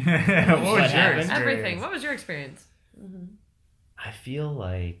learn? What was your happened? experience? Everything. What was your experience? I feel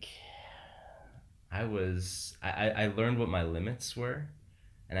like I learned what my limits were,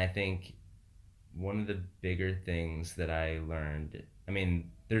 and I think one of the bigger things that I learned, I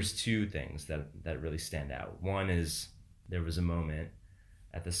mean, there's two things that really stand out. One is there was a moment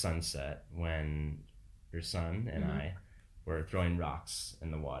at the sunset when your son and I were throwing rocks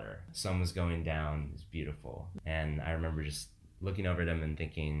in the water. The sun was going down, it was beautiful. And I remember just looking over at him and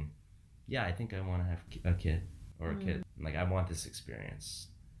thinking, yeah, I think I want to have a kid or a kid. Like, I want this experience.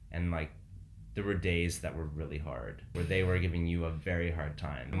 And like, there were days that were really hard where they were giving you a very hard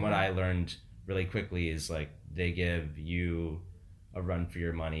time. And what I learned really quickly is like, they give you a run for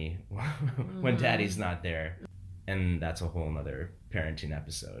your money when daddy's not there. And that's a whole nother parenting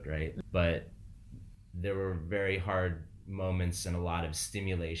episode, right? But there were very hard moments and a lot of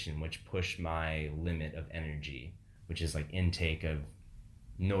stimulation which pushed my limit of energy, which is like intake of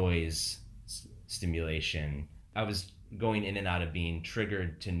noise, stimulation. I was going in and out of being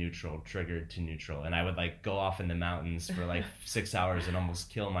triggered to neutral, and I would like go off in the mountains for like 6 hours and almost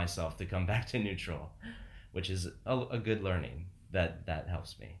kill myself to come back to neutral, which is a good learning that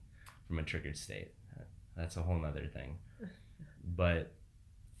helps me from a triggered state. That's a whole nother thing. But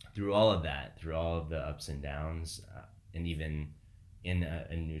through all of that, through all of the ups and downs, and even in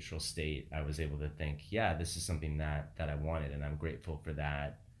a neutral state, I was able to think, yeah, this is something that I wanted, and I'm grateful for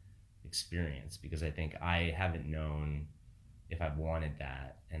that experience, because I think I haven't known if I've wanted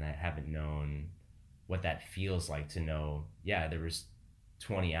that, and I haven't known what that feels like to know, yeah, there was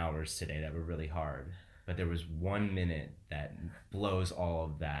 20 hours today that were really hard, but there was 1 minute that blows all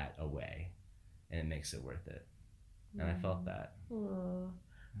of that away, and it makes it worth it. And I felt that. Aww.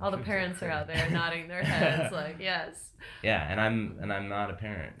 All the parents are out there nodding their heads like, yes. Yeah, and I'm not a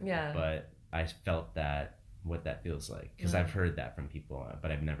parent. Yeah. But I felt that, what that feels like, because I've heard that from people,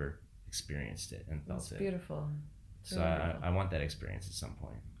 but I've never experienced it and felt That's it. Beautiful. So I want that experience at some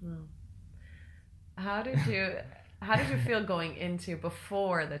point. Wow. How did you How did you feel going into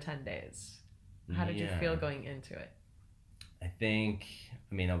before the 10 days? How did you feel going into it? I think,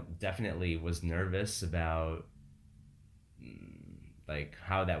 I definitely was nervous about like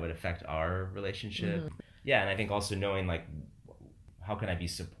how that would affect our relationship. Yeah, and I think also knowing like how can I be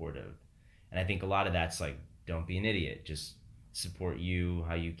supportive? And I think a lot of that's like, don't be an idiot, just support you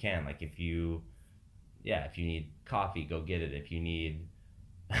how you can. Like if you need coffee, go get it. If you need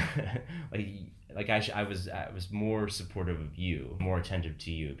I was more supportive of you, more attentive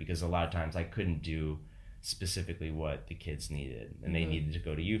to you, because a lot of times I couldn't do specifically what the kids needed, and they needed to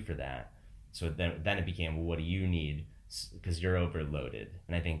go to you for that. So then it became, well, what do you need? Because you're overloaded.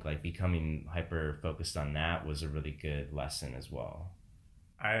 And I think like becoming hyper focused on that was a really good lesson as well.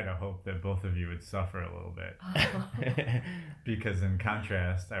 I had a hope that both of you would suffer a little bit because in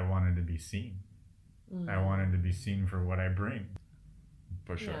contrast, I wanted to be seen. I wanted to be seen for what I bring.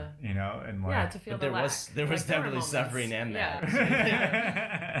 For sure. Yeah. You know, and like, to feel but the lack. there was Like, definitely suffering and that.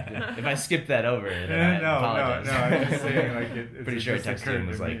 Yeah. If I skipped that over, then I apologize. No, I'm just saying, like, it Pretty sure I just texted occurred him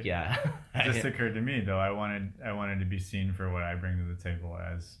was to like, me. yeah. It just occurred to me though. I wanted to be seen for what I bring to the table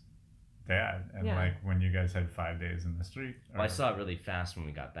as dad, and like when you guys had 5 days in the street. Well, I saw it really fast when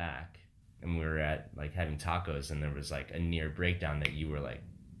we got back, and we were at like having tacos, and there was like a near breakdown that you were like,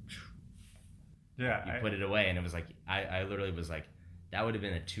 yeah, you put it away, and it was like I literally was like, that would have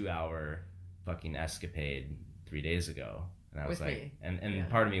been a 2-hour fucking escapade 3 days ago, and I was With like, me. and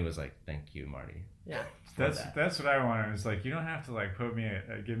part of me was like, thank you, Marty. Yeah. That's what I wanted. It's like, you don't have to like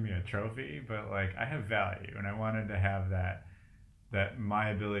give me a trophy, but like I have value, and I wanted to have that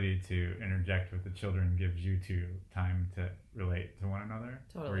my ability to interject with the children gives you two time to relate to one another.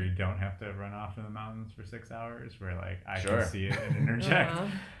 Totally. Where you don't have to run off in the mountains for 6 hours, where like I Sure. can see it and interject.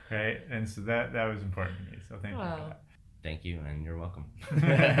 Right? And so that was important to me. So thank you for that. Thank you, and you're welcome.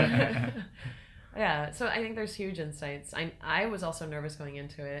 Yeah, so I think there's huge insights. I was also nervous going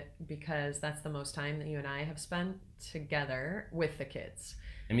into it because that's the most time that you and I have spent together with the kids.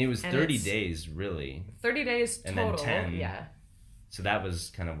 I mean, it was And 30 it's- days, really. 30 days And total. then 10. Yeah. So that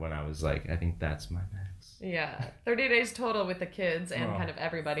was kind of when I was like, I think that's my max. Yeah. 30 days total with the kids and Well, kind of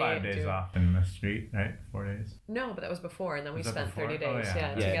everybody. 5 days off in the street, right? 4 days. No, but that was before, and then we Was that spent before? 30 days. Oh,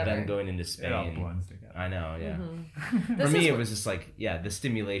 yeah. Yeah, together. then going into It all Spain. blends together. I know, yeah. Mm-hmm. For me, it was just like, the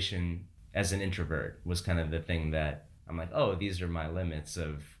stimulation as an introvert was kind of the thing that I'm like, oh, these are my limits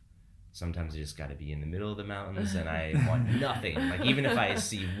of sometimes I just got to be in the middle of the mountains and I want nothing. Like, even if I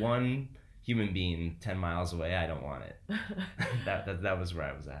see one human being 10 miles away, I don't want it. That was where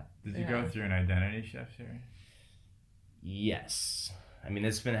I was at. Did you go through an identity shift here? Yes. I mean,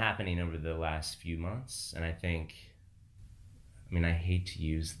 it's been happening over the last few months, and I think, I hate to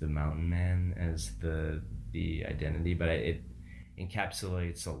use the mountain man as the identity, but it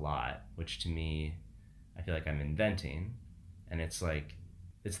encapsulates a lot, which to me, I feel like I'm inventing, and it's like,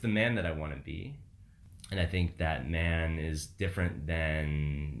 it's the man that I want to be, and I think that man is different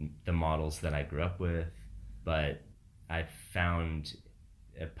than the models that I grew up with, but I found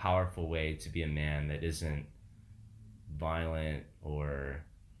a powerful way to be a man that isn't violent or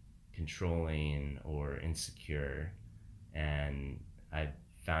controlling or insecure, and I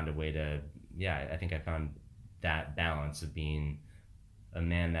found a way to I think I found that balance of being a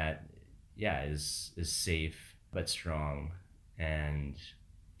man that is safe but strong and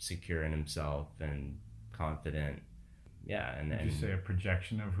secure in himself and confident. Would you say a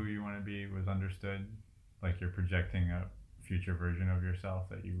projection of who you want to be was understood, like you're projecting a future version of yourself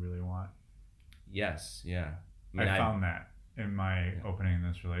that you really want? Yes. I found that in my opening in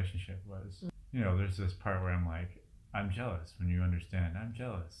this relationship was, there's this part where I'm like, I'm jealous when you understand I'm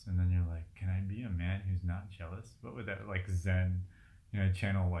jealous. And then you're like, can I be a man who's not jealous? What would that, like Zen,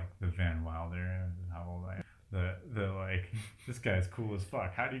 channel like the Van Wilder, how old I am. The like, this guy's cool as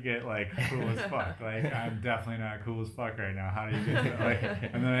fuck. How do you get like cool as fuck? Like, I'm definitely not cool as fuck right now. How do you get to, like,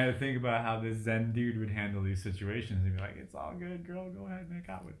 and then I had to think about how this Zen dude would handle these situations. He'd be like, it's all good, girl, go ahead and make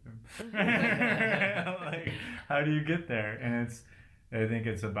out with him. Like, how do you get there? And I think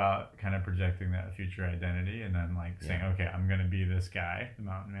it's about kind of projecting that future identity and then like saying, okay, I'm going to be this guy, the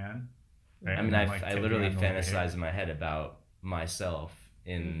mountain man. Right? I literally fantasize in my head about myself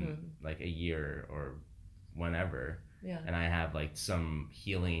in like a year or whenever, and I have like some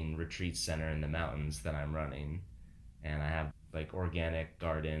healing retreat center in the mountains that I'm running, and I have like organic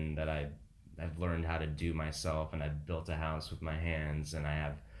garden that I've learned how to do myself, and I've built a house with my hands, and I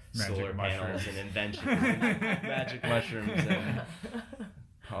have magic solar mushrooms. panels and inventions, magic mushrooms and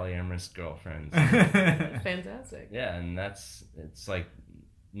polyamorous girlfriends. Fantastic. Yeah, and it's like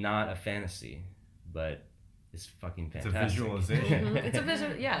not a fantasy, but it's fucking fantastic. It's a visualization.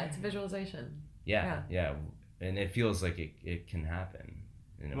 It's a visualization. Yeah. and it feels like it can happen,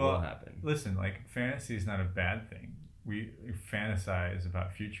 and it Well, will happen. Listen, like, fantasy is not a bad thing. We fantasize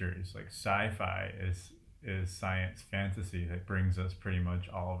about futures. Like, sci-fi is science fantasy that brings us pretty much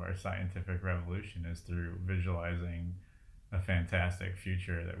all of our scientific revolution is through visualizing a fantastic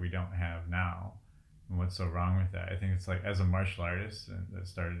future that we don't have now. And what's so wrong with that? I think it's like, as a martial artist and that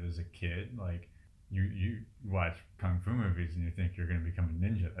started as a kid, like, you watch kung fu movies and you think you're going to become a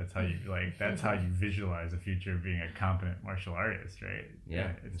ninja. That's how you that's how you visualize the future of being a competent martial artist, right?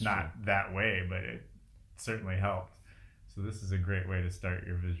 Yeah, it's not true. that way, but it certainly helped. So this is a great way to start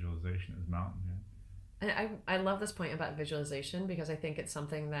your visualization as Mountain. And I love this point about visualization, because I think it's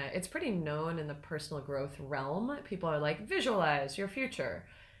something that it's pretty known in the personal growth realm. People are like, visualize your future.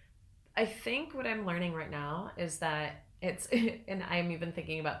 I think what I'm learning right now is that it's, and I'm even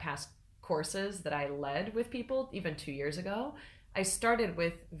thinking about past courses that I led with people even 2 years ago. I started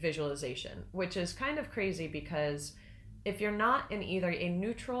with visualization, which is kind of crazy because if you're not in either a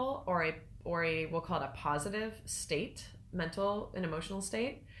neutral or a we'll call it a positive state, mental and emotional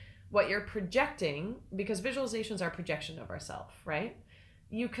state, what you're projecting, because visualizations are a projection of ourself, right?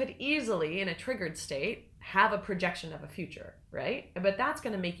 You could easily, in a triggered state, have a projection of a future, right? But that's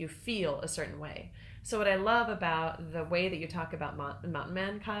going to make you feel a certain way. So what I love about the way that you talk about Mountain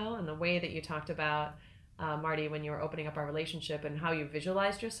Man, Kyle, and the way that you talked about Marty, when you were opening up our relationship and how you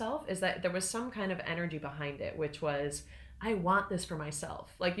visualized yourself, is that there was some kind of energy behind it, which was, I want this for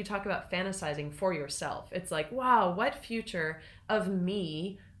myself. Like, you talk about fantasizing for yourself. It's like, wow, what future of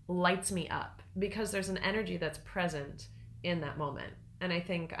me lights me up? Because there's an energy that's present in that moment. And I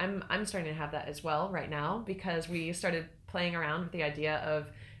think I'm starting to have that as well right now, because we started playing around with the idea of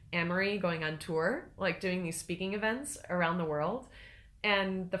Amory going on tour, like doing these speaking events around the world.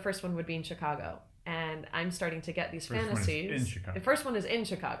 And the first one would be in Chicago. And I'm starting to get these fantasies. The first one is in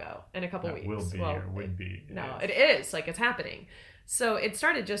Chicago in a couple weeks. Will be or would be. No, it is. Like, it's happening. So it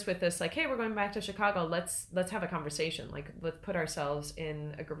started just with this, like, hey, we're going back to Chicago. Let's have a conversation. Like, let's put ourselves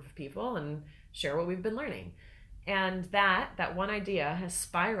in a group of people and share what we've been learning. And that one idea has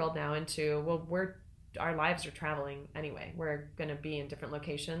spiraled now into, well, our lives are traveling anyway. We're going to be in different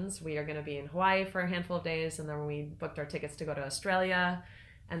locations. We are going to be in Hawaii for a handful of days, and then we booked our tickets to go to Australia,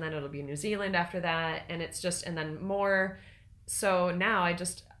 and then it'll be New Zealand after that, and it's just, and then more. So now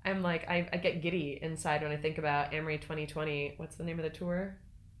I'm like, I get giddy inside when I think about Amory 2020. What's the name of the tour?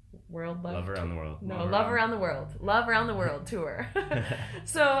 Love Around the World. No, Love Around the World. Love Around the World tour.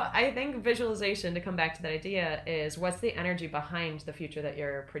 So I think visualization, to come back to that idea, is what's the energy behind the future that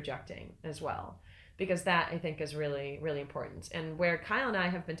you're projecting as well. Because that, I think, is really, really important. And where Kyle and I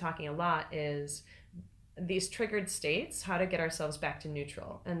have been talking a lot is these triggered states, how to get ourselves back to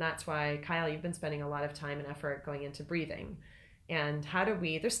neutral. And that's why, Kyle, you've been spending a lot of time and effort going into breathing. And how do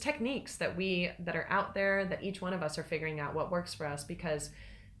there's techniques that are out there that each one of us are figuring out what works for us, because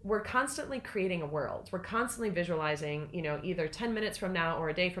we're constantly creating a world. We're constantly visualizing, either 10 minutes from now or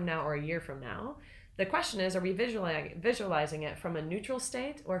a day from now or a year from now. The question is, are we visualizing it from a neutral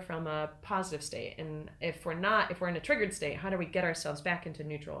state or from a positive state? And if we're in a triggered state, how do we get ourselves back into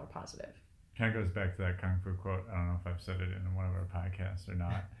neutral or positive? Kind of goes back to that Kung Fu quote. I don't know if I've said it in one of our podcasts or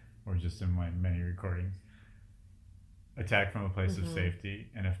not, or just in my many recordings. Attack from a place of safety,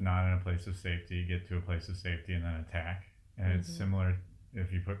 and if not in a place of safety, get to a place of safety and then attack. And it's similar.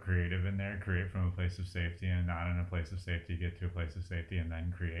 If you put creative in there, create from a place of safety, and not in a place of safety, get to a place of safety and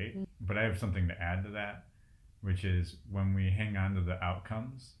then create. But I have something to add to that, which is when we hang on to the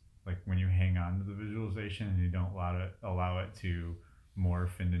outcomes, like when you hang on to the visualization and you don't allow it to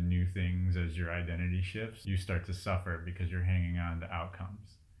morph into new things as your identity shifts, you start to suffer because you're hanging on to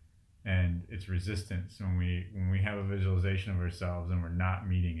outcomes. And it's resistance. When we have a visualization of ourselves and we're not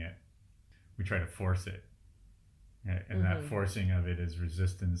meeting it, we try to force it. Right? And that forcing of it is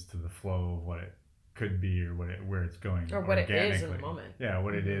resistance to the flow of what it could be, or where it's going, or what it is in the moment. Yeah,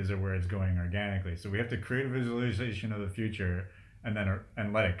 what it is or where it's going organically. So we have to create a visualization of the future and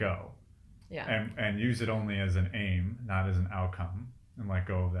then let it go. Yeah. And use it only as an aim, not as an outcome, and let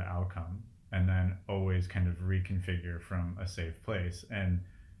go of the outcome, and then always kind of reconfigure from a safe place. And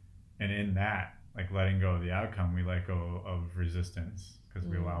in that, like letting go of the outcome, we let go of resistance, because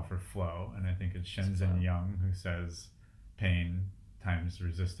we allow for flow. And I think it's Shenzhen Young who says pain times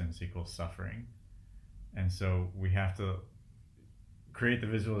resistance equals suffering. And so we have to create the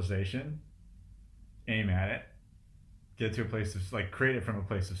visualization, aim at it, get to a place of, like, create it from a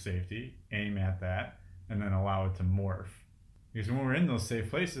place of safety, aim at that, and then allow it to morph. Because when we're in those safe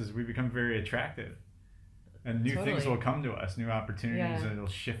places, we become very attractive. And new things will come to us, new opportunities, and it'll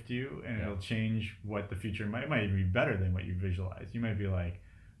shift you, and it'll change what the future might even be better than what you visualize. You might be like,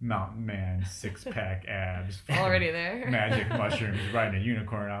 mountain man, 6-pack abs, Already there. magic mushrooms, riding a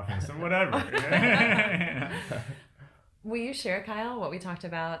unicorn off and so whatever. Will you share, Kyle, what we talked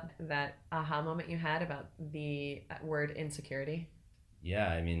about, that aha moment you had about the word insecurity? Yeah,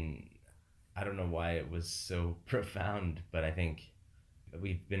 I mean, I don't know why it was so profound, but I think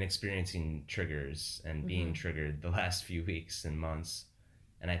we've been experiencing triggers and being triggered the last few weeks and months.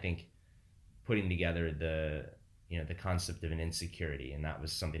 And I think putting together the concept of an insecurity, and that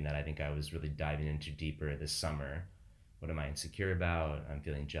was something that I think I was really diving into deeper this summer. What am I insecure about? I'm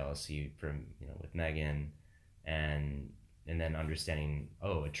feeling jealousy from, with Megan, and then understanding,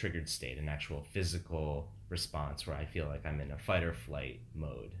 a triggered state, an actual physical response where I feel like I'm in a fight or flight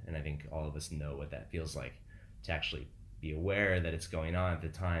mode. And I think all of us know what that feels like. To actually be aware that it's going on at the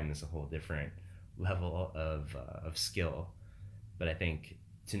time is a whole different level of skill. But I think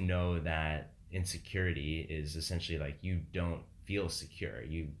to know that insecurity is essentially like you don't feel secure,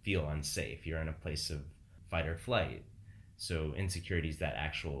 you feel unsafe, you're in a place of fight or flight. So insecurity is that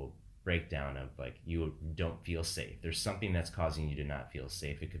actual breakdown of like you don't feel safe. There's something that's causing you to not feel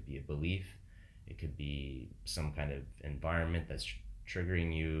safe. It could be a belief, it could be some kind of environment that's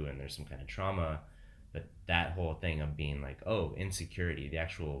triggering you, and there's some kind of trauma. But that whole thing of being like, insecurity, the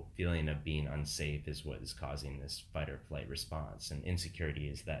actual feeling of being unsafe is what is causing this fight or flight response. And insecurity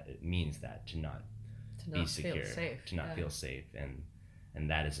is that it means that to not be secure, feel safe. to not feel safe, and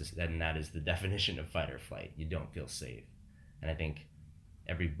that is the definition of fight or flight. You don't feel safe. And I think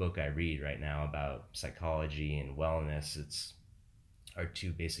every book I read right now about psychology and wellness, it's our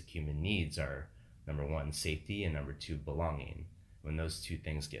two basic human needs are, number one, safety, and number two, belonging. When those two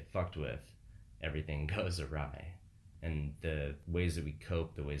things get fucked with, everything goes awry. And the ways that we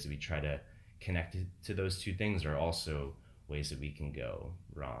cope, the ways that we try to connect to those two things are also ways that we can go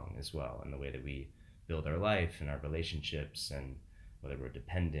wrong as well. And the way that we build our life and our relationships, and whether we're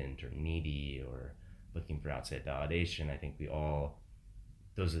dependent or needy or looking for outside validation, I think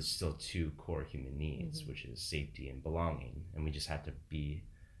those are still two core human needs, which is safety and belonging. And we just have to be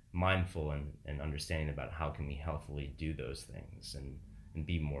mindful and understanding about how can we healthily do those things and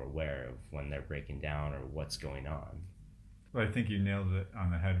be more aware of when they're breaking down or what's going on. Well, I think you nailed it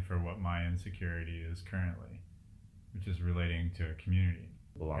on the head for what my insecurity is currently, which is relating to a community.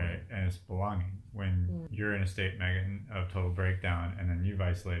 Belonging. Right? And it's belonging. When you're in a state, Megan, of total breakdown, and then you've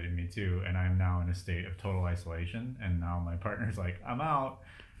isolated me too, and I'm now in a state of total isolation, and now my partner's like, I'm out.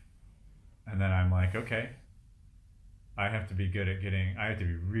 And then I'm like, okay, I have to be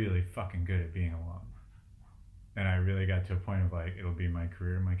really fucking good at being alone. And I really got to a point of like, it'll be my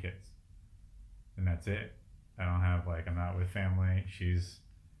career and my kids. And that's it. I'm not with family. She's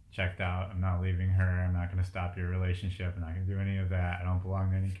checked out. I'm not leaving her. I'm not going to stop your relationship. I'm not going to do any of that. I don't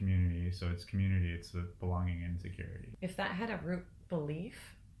belong to any community. So it's community. It's the belonging and security. If that had a root belief,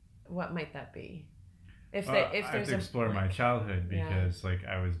 what might that be? I have to explore my childhood because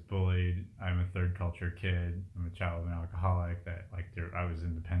I was bullied. I'm a third culture kid. I'm a child of an alcoholic I was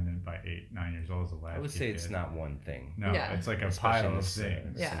independent by 8-9 years old as a latchkey. I would say it's kid. not one thing. No, it's like a Especially pile of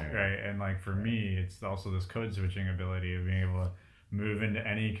things. Right. And for me, it's also this code switching ability of being able to move into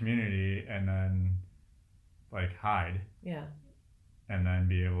any community and then hide. Yeah. And then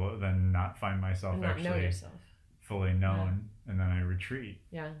be able to then not find myself and not actually know yourself. Fully known. And then I retreat.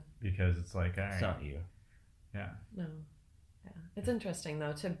 Yeah. Because it's all right. It's not you. Yeah. No. Yeah. It's interesting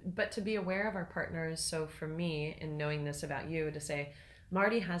though to be aware of our partners. So for me, in knowing this about you, to say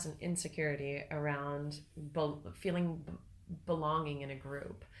Marty has an insecurity around feeling belonging in a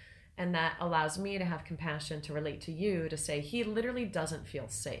group, and that allows me to have compassion to relate to you, to say he literally doesn't feel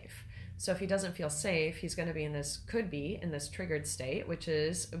safe. So if he doesn't feel safe, he's going to be in this triggered state, which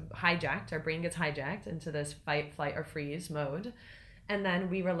is hijacked. Our brain gets hijacked into this fight, flight, or freeze mode. And then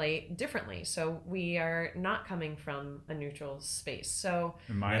we relate differently. So we are not coming from a neutral space. So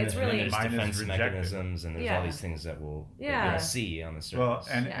it's really... There's defense mechanisms, and there's all these things that we'll see on the surface. Well,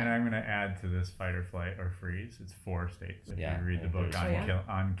 and I'm going to add to this fight or flight or freeze. It's 4 states. If you read the book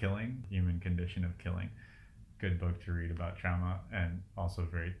on Killing, Human Condition of Killing. Good book to read about trauma, and also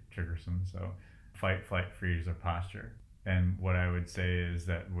very triggersome. So fight, flight, freeze, or posture. And what I would say is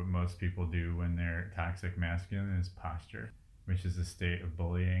that what most people do when they're toxic masculine is posture, which is a state of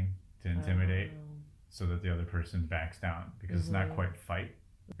bullying to intimidate so that the other person backs down, because it's not quite fight,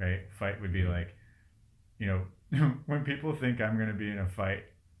 right? Fight would be when people think I'm going to be in a fight,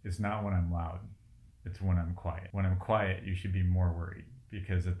 it's not when I'm loud, it's when I'm quiet. When I'm quiet, you should be more worried,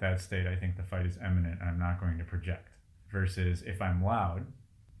 because at that state, I think the fight is imminent and I'm not going to project. Versus if I'm loud,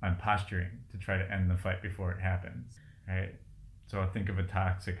 I'm posturing to try to end the fight before it happens, right? So I think of a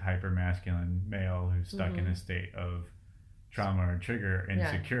toxic, hyper-masculine male who's stuck in a state of trauma or trigger,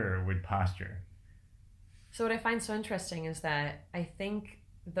 insecure with posture. So what I find so interesting is that I think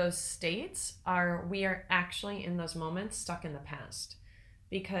those states we are actually in those moments stuck in the past,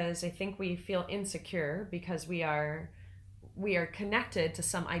 because I think we feel insecure because we are connected to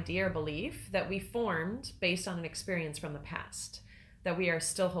some idea or belief that we formed based on an experience from the past that we are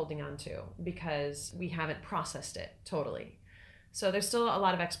still holding on to because we haven't processed it totally. So there's still a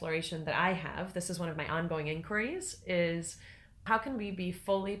lot of exploration that I have. This is one of my ongoing inquiries, is how can we be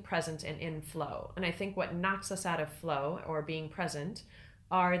fully present and in flow? And I think what knocks us out of flow or being present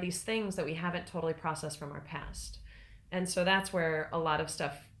are these things that we haven't totally processed from our past. And so that's where a lot of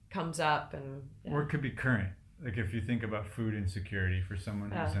stuff comes up. Or it could be current. Like if you think about food insecurity for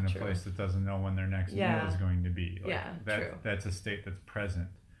someone who's in a place that doesn't know when their next meal is going to be. Like true. That's a state that's present.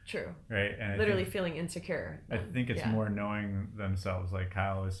 True. Right? And literally feeling insecure. I think it's more knowing themselves. Like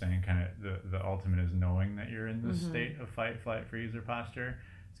Kyle was saying, kind of the ultimate is knowing that you're in this state of fight, flight, freeze, or posture.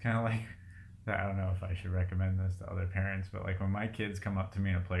 It's kind of like, I don't know if I should recommend this to other parents, but like when my kids come up to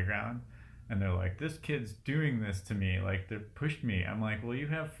me in a playground and they're like, this kid's doing this to me, like they pushed me. I'm like, well, you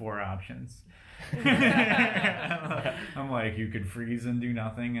have 4 options. I'm like, you could freeze and do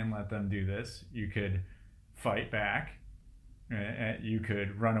nothing and let them do this. You could fight back. You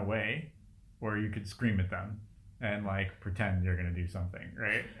could run away, or you could scream at them and like pretend you're going to do something,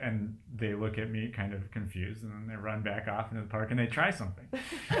 right? And they look at me kind of confused, and then they run back off into the park and they try something. Which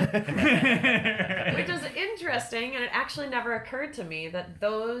is interesting, and it actually never occurred to me that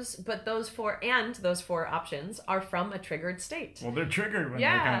those 4 options are from a triggered state. Well, they're triggered when they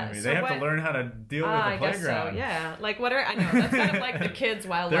come to me. They have to learn how to deal with the I playground. Guess so, yeah. Like I know, that's kind of like the kids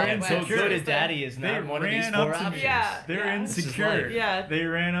Wild Wild West. So good as daddy is not one of these 4 options. Yeah, they're insecure. Yeah. They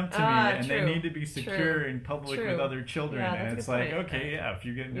ran up to me and they need to be secure in public with other children. Yeah, and it's like, okay, if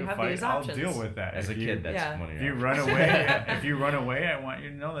you get into a fight, I'll deal with that. As a kid, that's one of your if you run away, I want you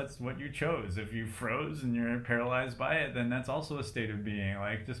to know that's what you chose. If you froze and you're paralyzed by it, then that's also a state of being.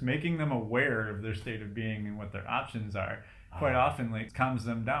 Like just making them aware of their state of being and what their options are quite often like calms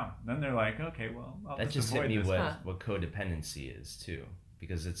them down. Then they're like, okay, well, I'll just avoid this. What codependency is too,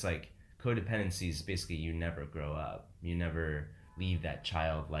 because it's like codependency is basically you never grow up, you never leave that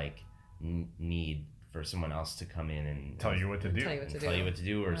childlike need for someone else to come in and tell you what to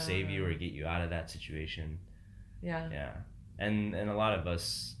do or save you or get you out of that situation. Yeah. And a lot of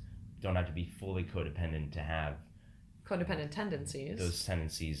us don't have to be fully codependent to have codependent tendencies. Those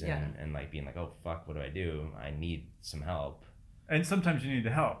tendencies and like being like, oh fuck, what do I do? I need some help. And sometimes you need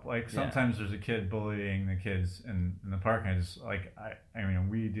to help. Like sometimes there's a kid bullying the kids in the park. And I just like, I mean,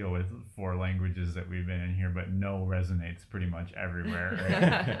 we deal with 4 languages that we've been in here, but no resonates pretty much everywhere.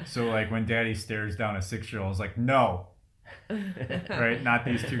 Right? So like when daddy stares down a 6-year-old, it's like, no, right? Not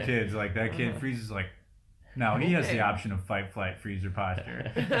these 2 kids. Like that kid freezes like, now he has the option of fight, flight, freeze, or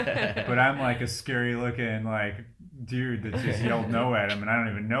posture. But I'm like a scary looking like dude that just yelled no at him and I don't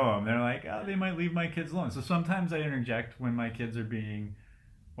even know him. They're like, oh, they might leave my kids alone. So sometimes I interject when my kids are being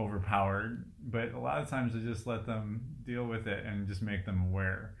overpowered, but a lot of times I just let them deal with it and just make them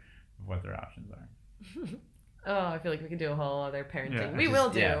aware of what their options are. Oh, I feel like we could do a whole other parenting. We will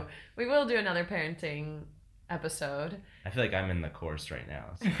do another parenting episode. I feel like I'm in the course right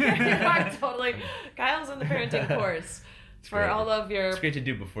now. So. You are totally. Kyle's in the parenting course. For all of your... It's great to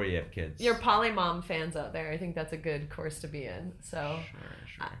do before you have kids. Your polymom fans out there, I think that's a good course to be in. So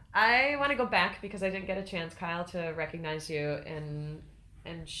Sure. I want to go back because I didn't get a chance, Kyle, to recognize you and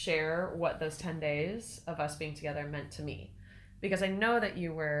share what those 10 days of us being together meant to me. Because I know that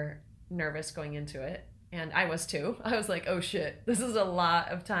you were nervous going into it. And I was too. I was like, oh shit, this is a lot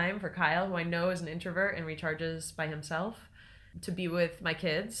of time for Kyle, who I know is an introvert and recharges by himself, to be with my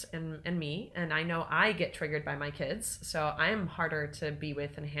kids and me. And I know I get triggered by my kids, so I'm harder to be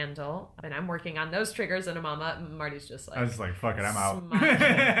with and handle. And I'm working on those triggers in a mama. Marty's just like... I was like, fuck it, I'm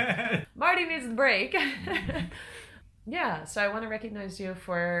out. Marty needs the break. Yeah, so I want to recognize you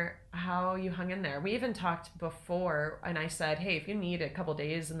for how you hung in there. We even talked before, and I said, hey, if you need a couple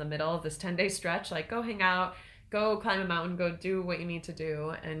days in the middle of this 10-day stretch, like go hang out, go climb a mountain, go do what you need to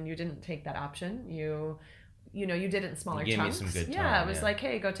do. And you didn't take that option. You did it in smaller chunks. You gave me some good time. Yeah, it was like,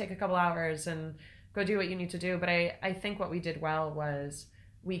 hey, go take a couple hours and go do what you need to do. But I think what we did well was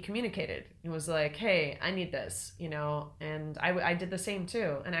we communicated. It was like, hey, I need this, and I did the same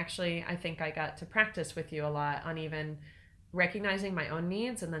too. And actually, I think I got to practice with you a lot on even recognizing my own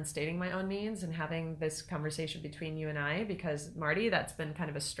needs and then stating my own needs and having this conversation between you and I, because Marty, that's been kind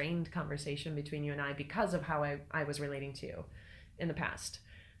of a strained conversation between you and I because of how I was relating to you in the past.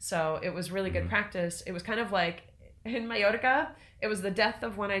 So it was really good practice. It was kind of like in Mallorca, it was the death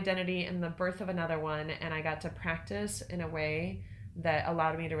of one identity and the birth of another one, and I got to practice in a way that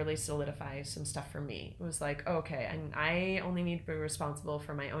allowed me to really solidify some stuff for me. It was like, okay, and I only need to be responsible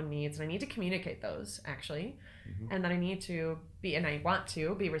for my own needs, and I need to communicate those, actually, and then I need to be, and I want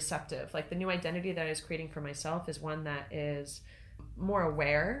to be receptive. Like the new identity that I was creating for myself is one that is more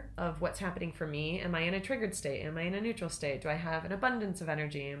aware of what's happening for me. Am I in a triggered state? Am I in a neutral state? Do I have an abundance of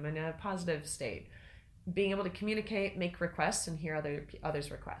energy? Am I in a positive state? Being able to communicate, make requests, and hear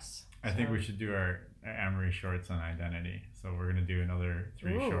others' requests. I think we should do our Amory shorts on identity. So we're gonna do another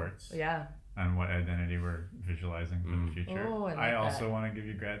 3 shorts. Yeah. On what identity we're visualizing for the future. Oh, I like I also that. want to give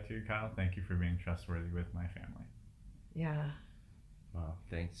you gratitude, Kyle. Thank you for being trustworthy with my family. Yeah. Wow,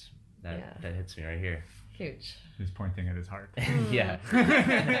 thanks. Yeah. That hits me right here. Huge. He's pointing at his heart. Yeah.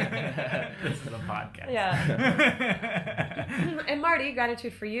 This is a podcast. Yeah. And Marty,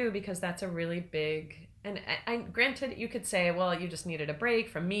 gratitude for you, because that's a really big, and granted, you could say, well, you just needed a break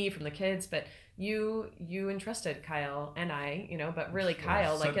from me, from the kids, but you entrusted Kyle and I, but really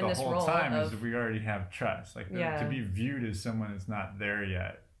Kyle, like in this role is we already have trust. Like to be viewed as someone that's not there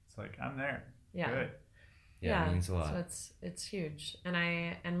yet. It's like, I'm there. Yeah. Good. Yeah, it means a lot. So it's huge.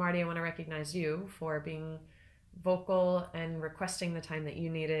 And Marty, I want to recognize you for being vocal and requesting the time that you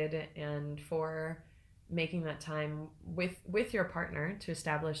needed, and for making that time with your partner to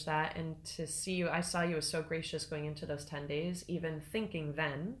establish that, and to see you. I saw you as so gracious going into those 10 days, even thinking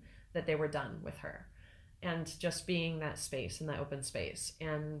then that they were done with her, and just being that space and that open space,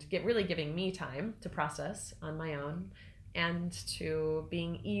 and really giving me time to process on my own, and to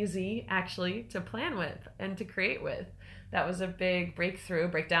being easy actually to plan with and to create with. That was a big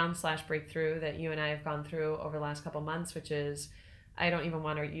breakdown/breakthrough that you and I have gone through over the last couple months, which is, I don't even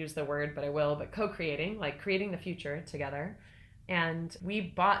want to use the word, but I will, but co-creating, like creating the future together. And we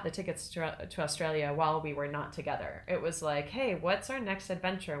bought the tickets to Australia while we were not together. It was like, hey, what's our next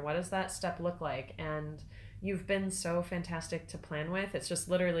adventure? What does that step look like? And you've been so fantastic to plan with. It's just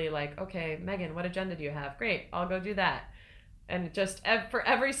literally like, okay, Megan, what agenda do you have? Great, I'll go do that. And just for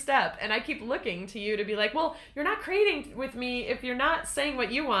every step. And I keep looking to you to be like, well, you're not creating with me if you're not saying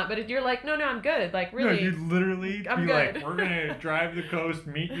what you want. But if you're like, no, I'm good. Like, really. No, you'd literally I'm be good. like, we're going to drive the coast,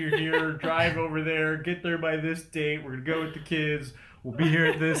 meet you here, drive over there, get there by this date. We're going to go with the kids. We'll be here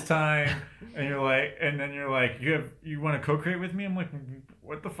at this time. And then you're like, you want to co-create with me? I'm like,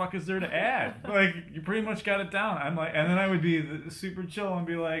 what the fuck is there to add? Like, you pretty much got it down. I'm like, and then I would be super chill and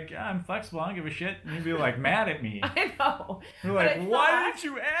be like, yeah, I'm flexible. I don't give a shit. And you'd be like mad at me. I know. You're like, why didn't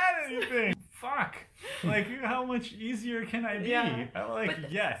you add anything? Fuck. Like, how much easier can I be? Yeah. I'm like,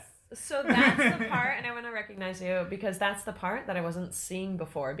 yes. So that's the part, and I want to recognize you, because that's the part that I wasn't seeing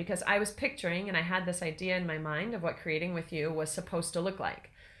before, because I was picturing, and I had this idea in my mind of what creating with you was supposed to look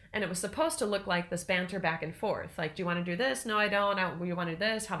like. And it was supposed to look like this banter back and forth. Like, do you want to do this? No, I don't. You want to do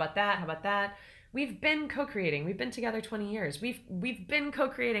this? How about that? How about that? We've been co-creating. We've been together 20 years. We've been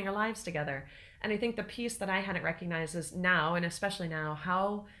co-creating our lives together. And I think the piece that I hadn't recognized is now, and especially now,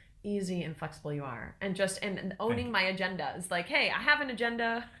 how easy and flexible you are, and owning my agenda is like, hey, I have an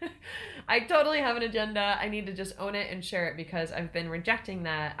agenda. I totally have an agenda. I need to just own it and share it, because I've been rejecting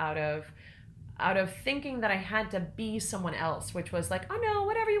that out of thinking that I had to be someone else, which was like, oh no,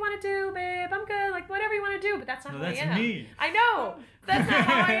 whatever you want to do, babe, I'm good, like whatever you want to do. But that's not who I am. Me. I know, that's not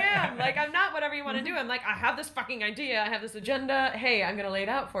how I am. Like, I'm not whatever you want to do. I'm like, I have this fucking idea, I have this agenda, hey, I'm gonna lay it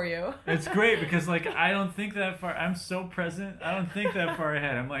out for you. It's great, because like, I don't think that far. I'm so present. I don't think that far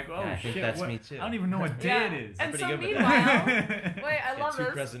ahead. I'm like, oh Yeah, I think shit, that's what? me too. I don't even know what day it is. And pretty so good with meanwhile, that. wait, I love Two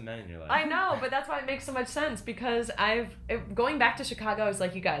this. present men in your life. I know, but that's why it makes so much sense, because going back to Chicago, I was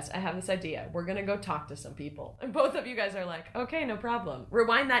like, you guys, I have this idea. We're going to go talk to some people. And both of you guys are like, okay, no problem.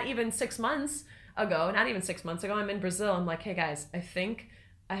 Rewind that even 6 months ago, not even 6 months ago, I'm in Brazil. I'm like, hey guys, I think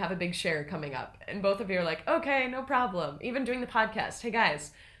I have a big share coming up. And both of you are like, okay, no problem. Even doing the podcast. Hey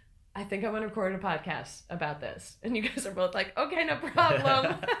guys, I think I want to record a podcast about this. And you guys are both like, okay, no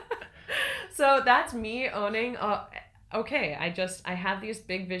problem. So that's me owning, okay, I have these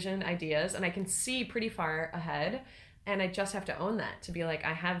big vision ideas, and I can see pretty far ahead, and I just have to own that, to be like,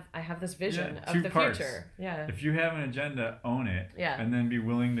 I have this vision of the future. Yeah. If you have an agenda, own it. Yeah. And then be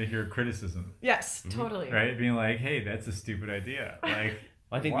willing to hear criticism. Yes, totally. Right? Being like, hey, that's a stupid idea. Like,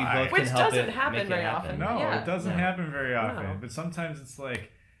 I think why? we both Which can help doesn't it, happen make it very happen. often. No, Yeah, it doesn't no. happen very often. No. But sometimes it's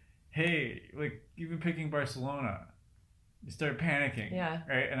like, hey, like, you've been picking Barcelona. You start panicking. Yeah.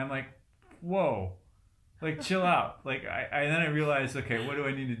 Right? And I'm like, whoa. Like, chill out. Like, then I realized, okay, what do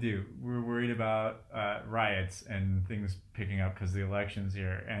I need to do? We're worried about riots and things picking up because the election's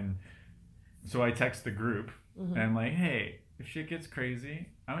here. And so I text the group, and I'm like, hey, if shit gets crazy,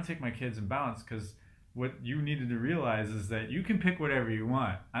 I'm going to take my kids and bounce, because what you needed to realize is that you can pick whatever you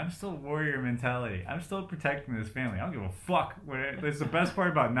want. I'm still warrior mentality. I'm still protecting this family. I don't give a fuck. That's the best part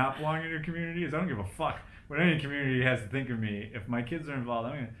about not belonging to a community is I don't give a fuck what any community has to think of me. If my kids are involved,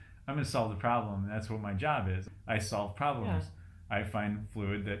 I'm gonna solve the problem. And that's what my job is. I solve problems. Yeah. I find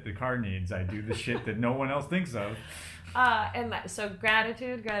fluid that the car needs. I do the shit that no one else thinks of. So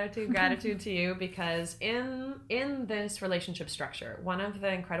gratitude to you, because in this relationship structure, one of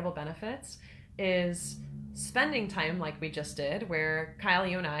the incredible benefits is spending time like we just did, where Kyle,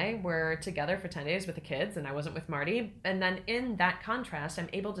 you and I were together for 10 days with the kids and I wasn't with Marty. And then in that contrast, I'm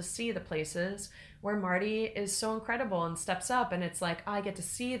able to see the places where Marty is so incredible and steps up. And it's like, I get to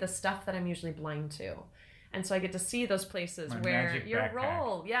see the stuff that I'm usually blind to. And so I get to see those places where your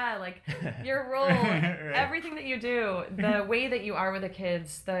role, right. Everything that you do, the way that you are with the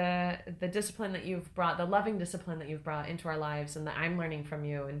kids, the discipline that you've brought, the loving discipline that you've brought into our lives and that I'm learning from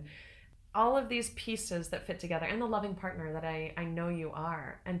you, and all of these pieces that fit together, and the loving partner that I know you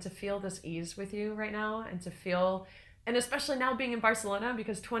are, and to feel this ease with you right now, and to feel, and especially now being in Barcelona,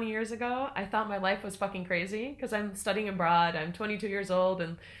 because 20 years ago, I thought my life was fucking crazy because I'm studying abroad. I'm 22 years old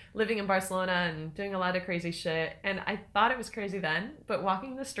and living in Barcelona and doing a lot of crazy shit. And I thought it was crazy then, but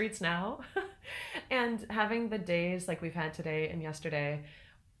walking the streets now and having the days like we've had today and yesterday,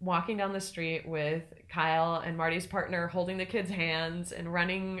 walking down the street with Kyle and Marty's partner holding the kids' hands and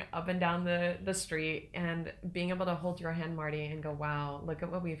running up and down the street and being able to hold your hand, Marty, and go, wow, look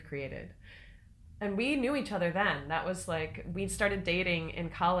at what we've created. And we knew each other then. That was like, we started dating in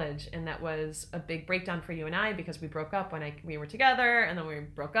college, and that was a big breakdown for you and I because we broke up when we were together, and then we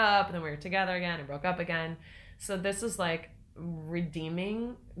broke up, and then we were together again and broke up again. So this is like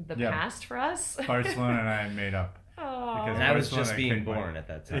redeeming the past for us. Barcelona and I made up. Because I was just being born at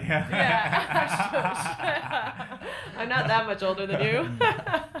that time. Yeah. I'm not that much older than you.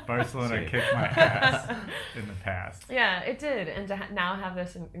 Barcelona kicked my ass in the past. Yeah, it did. And to now have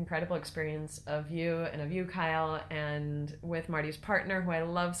this incredible experience of you, Kyle, and with Marty's partner, who I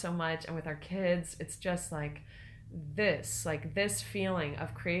love so much, and with our kids, it's just like this feeling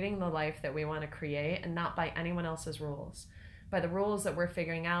of creating the life that we want to create, and not by anyone else's rules. By the rules that we're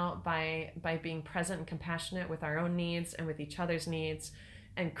figuring out, by being present and compassionate with our own needs and with each other's needs,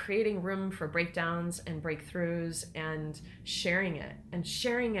 and creating room for breakdowns and breakthroughs, and sharing it and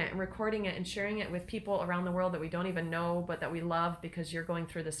recording it and sharing it with people around the world that we don't even know but that we love because you're going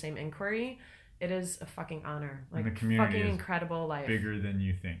through the same inquiry. It is a fucking honor. Like, and the community fucking is incredible life. Bigger than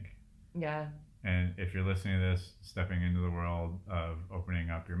you think. Yeah. And if you're listening to this, stepping into the world of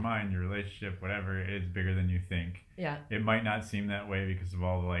opening up your mind, your relationship, whatever, it's bigger than you think. Yeah. It might not seem that way because of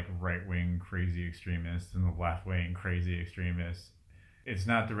all the like right-wing crazy extremists and the left-wing crazy extremists. It's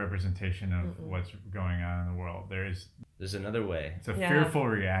not the representation of what's going on in the world. There's another way. It's a fearful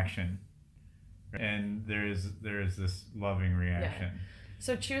reaction, and there's this loving reaction. Yeah.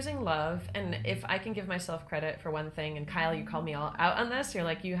 So choosing love, and if I can give myself credit for one thing, and Kyle, you called me all out on this, you're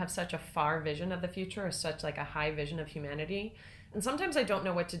like, you have such a far vision of the future, or such like a high vision of humanity. And sometimes I don't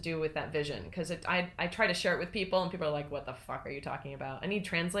know what to do with that vision, because I try to share it with people, and people are like, what the fuck are you talking about? I need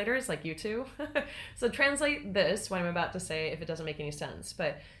translators like you two. So translate this, what I'm about to say, if it doesn't make any sense.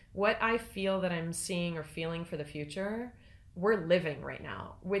 But what I feel that I'm seeing or feeling for the future, we're living right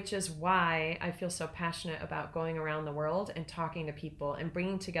now, which is why I feel so passionate about going around the world and talking to people and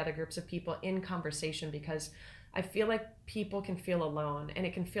bringing together groups of people in conversation, because I feel like people can feel alone, and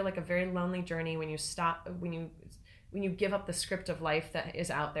it can feel like a very lonely journey when you give up the script of life that is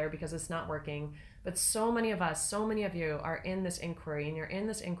out there because it's not working. But so many of us, so many of you are in this inquiry, and you're in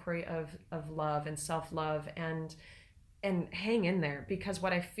this inquiry of love and self-love, and hang in there, because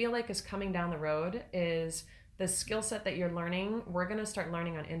what I feel like is coming down the road is the skill set that you're learning. We're going to start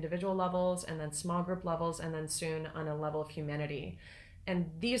learning on individual levels, and then small group levels, and then soon on a level of humanity. And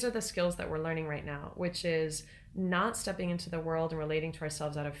these are the skills that we're learning right now, which is not stepping into the world and relating to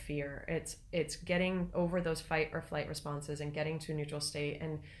ourselves out of fear. It's getting over those fight or flight responses and getting to a neutral state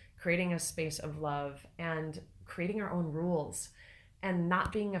and creating a space of love and creating our own rules, and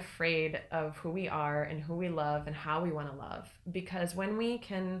not being afraid of who we are and who we love and how we want to love. Because when we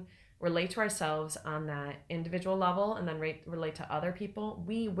can relate to ourselves on that individual level and then relate to other people,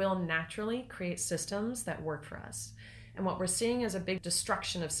 we will naturally create systems that work for us. And what we're seeing is a big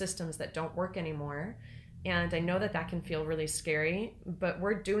destruction of systems that don't work anymore. And I know that can feel really scary, but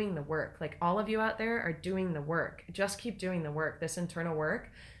we're doing the work. Like, all of you out there are doing the work. Just keep doing the work, this internal work,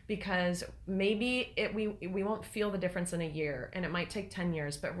 because maybe we won't feel the difference in a year, and it might take 10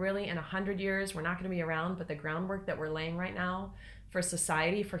 years, but really in 100 years, we're not going to be around. But the groundwork that we're laying right now for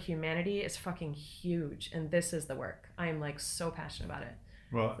society, for humanity, is fucking huge. And this is the work. I am like so passionate about it.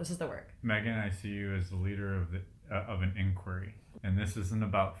 Well, this is the work. Megan, I see you as the leader of an inquiry. And this isn't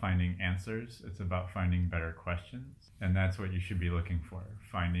about finding answers. It's about finding better questions. And that's what you should be looking for,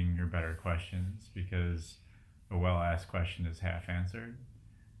 finding your better questions, because a well-asked question is half answered.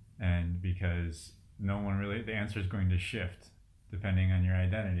 And because the answer is going to shift depending on your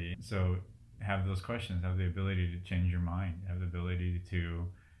identity. So have those questions, have the ability to change your mind, have the ability to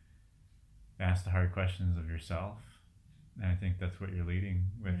ask the hard questions of yourself. And I think that's what you're leading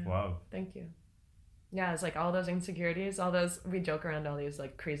with love. Thank you. Yeah, it's like all those insecurities, we joke around all these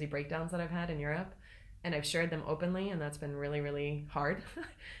like crazy breakdowns that I've had in Europe, and I've shared them openly, and that's been really, really hard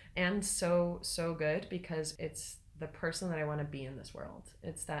and so good, because it's the person that I want to be in this world.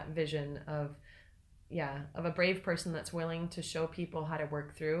 It's that vision of a brave person that's willing to show people how to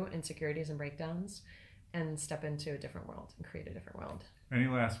work through insecurities and breakdowns and step into a different world and create a different world. Any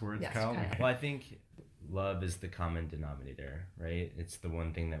last words, Yes, Kyle? Kyle. Well, I think love is the common denominator, right? It's the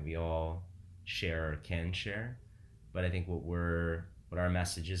one thing that we all share or can share. But I think what our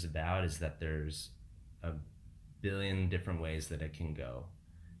message is about is that there's a billion different ways that it can go.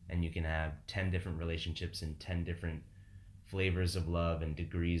 And you can have 10 different relationships and 10 different flavors of love and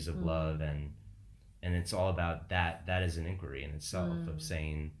degrees of love, and it's all about that. That is an inquiry in itself of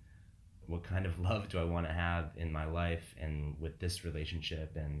saying, what kind of love do I want to have in my life and with this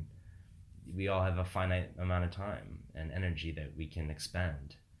relationship? And we all have a finite amount of time and energy that we can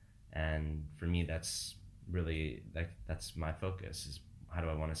expend. And for me, that's really, that's my focus, is how do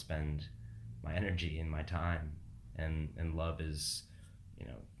I want to spend my energy and my time? And love is,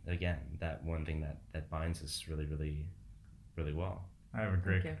 again, that one thing that binds us really, really, really well. I have a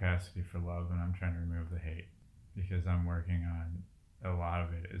great capacity for love, and I'm trying to remove the hate, because I'm working on a lot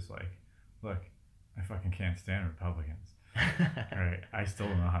of it is like, look, I fucking can't stand Republicans. Right? I still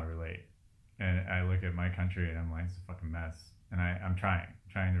don't know how to relate. And I look at my country and I'm like, it's a fucking mess. And I'm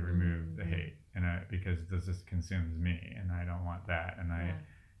trying to remove the hate, and because this just consumes me, and I don't want that. And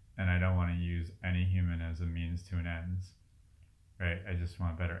I don't want to use any human as a means to an ends. Right? I just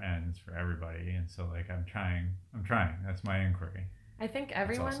want better ends for everybody. And so like I'm trying. That's my inquiry. I think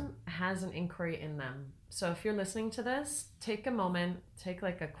everyone has an inquiry in them. So if you're listening to this, take a moment, take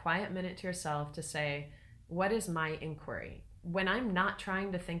like a quiet minute to yourself to say, what is my inquiry? When I'm not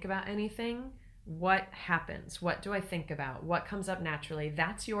trying to think about anything, what happens? What do I think about? What comes up naturally?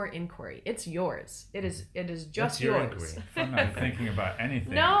 That's your inquiry. It's yours. It is just That's your yours. inquiry. If I'm not thinking about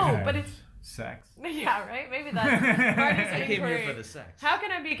anything. No, but it's sex. Yeah, right? Maybe that's part of I came inquiry. here for the sex. How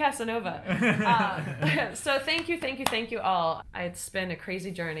can I be Casanova? So thank you all. It's been a crazy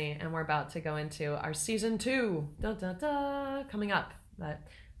journey, and we're about to go into our season 2 coming up. But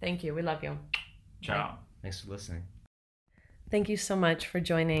thank you. We love you. Ciao. Thanks for listening. Thank you so much for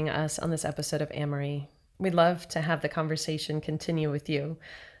joining us on this episode of Amory. We'd love to have the conversation continue with you.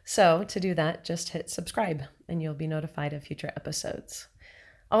 So to do that, just hit subscribe and you'll be notified of future episodes.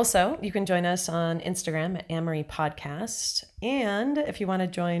 Also, you can join us on Instagram at Amory Podcast. And if you want to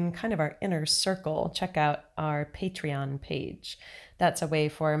join kind of our inner circle, check out our Patreon page. That's a way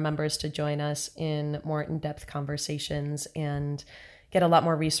for members to join us in more in-depth conversations and get a lot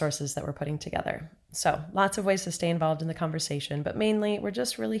more resources that we're putting together. So lots of ways to stay involved in the conversation, but mainly we're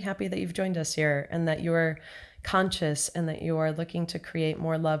just really happy that you've joined us here and that you're conscious and that you are looking to create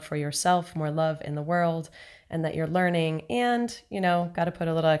more love for yourself, more love in the world, and that you're learning and, got to put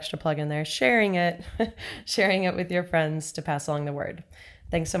a little extra plug in there, sharing it with your friends to pass along the word.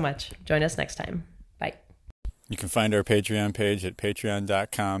 Thanks so much. Join us next time. Bye. You can find our Patreon page at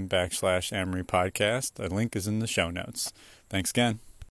patreon.com/Amory Podcast. A link is in the show notes. Thanks again.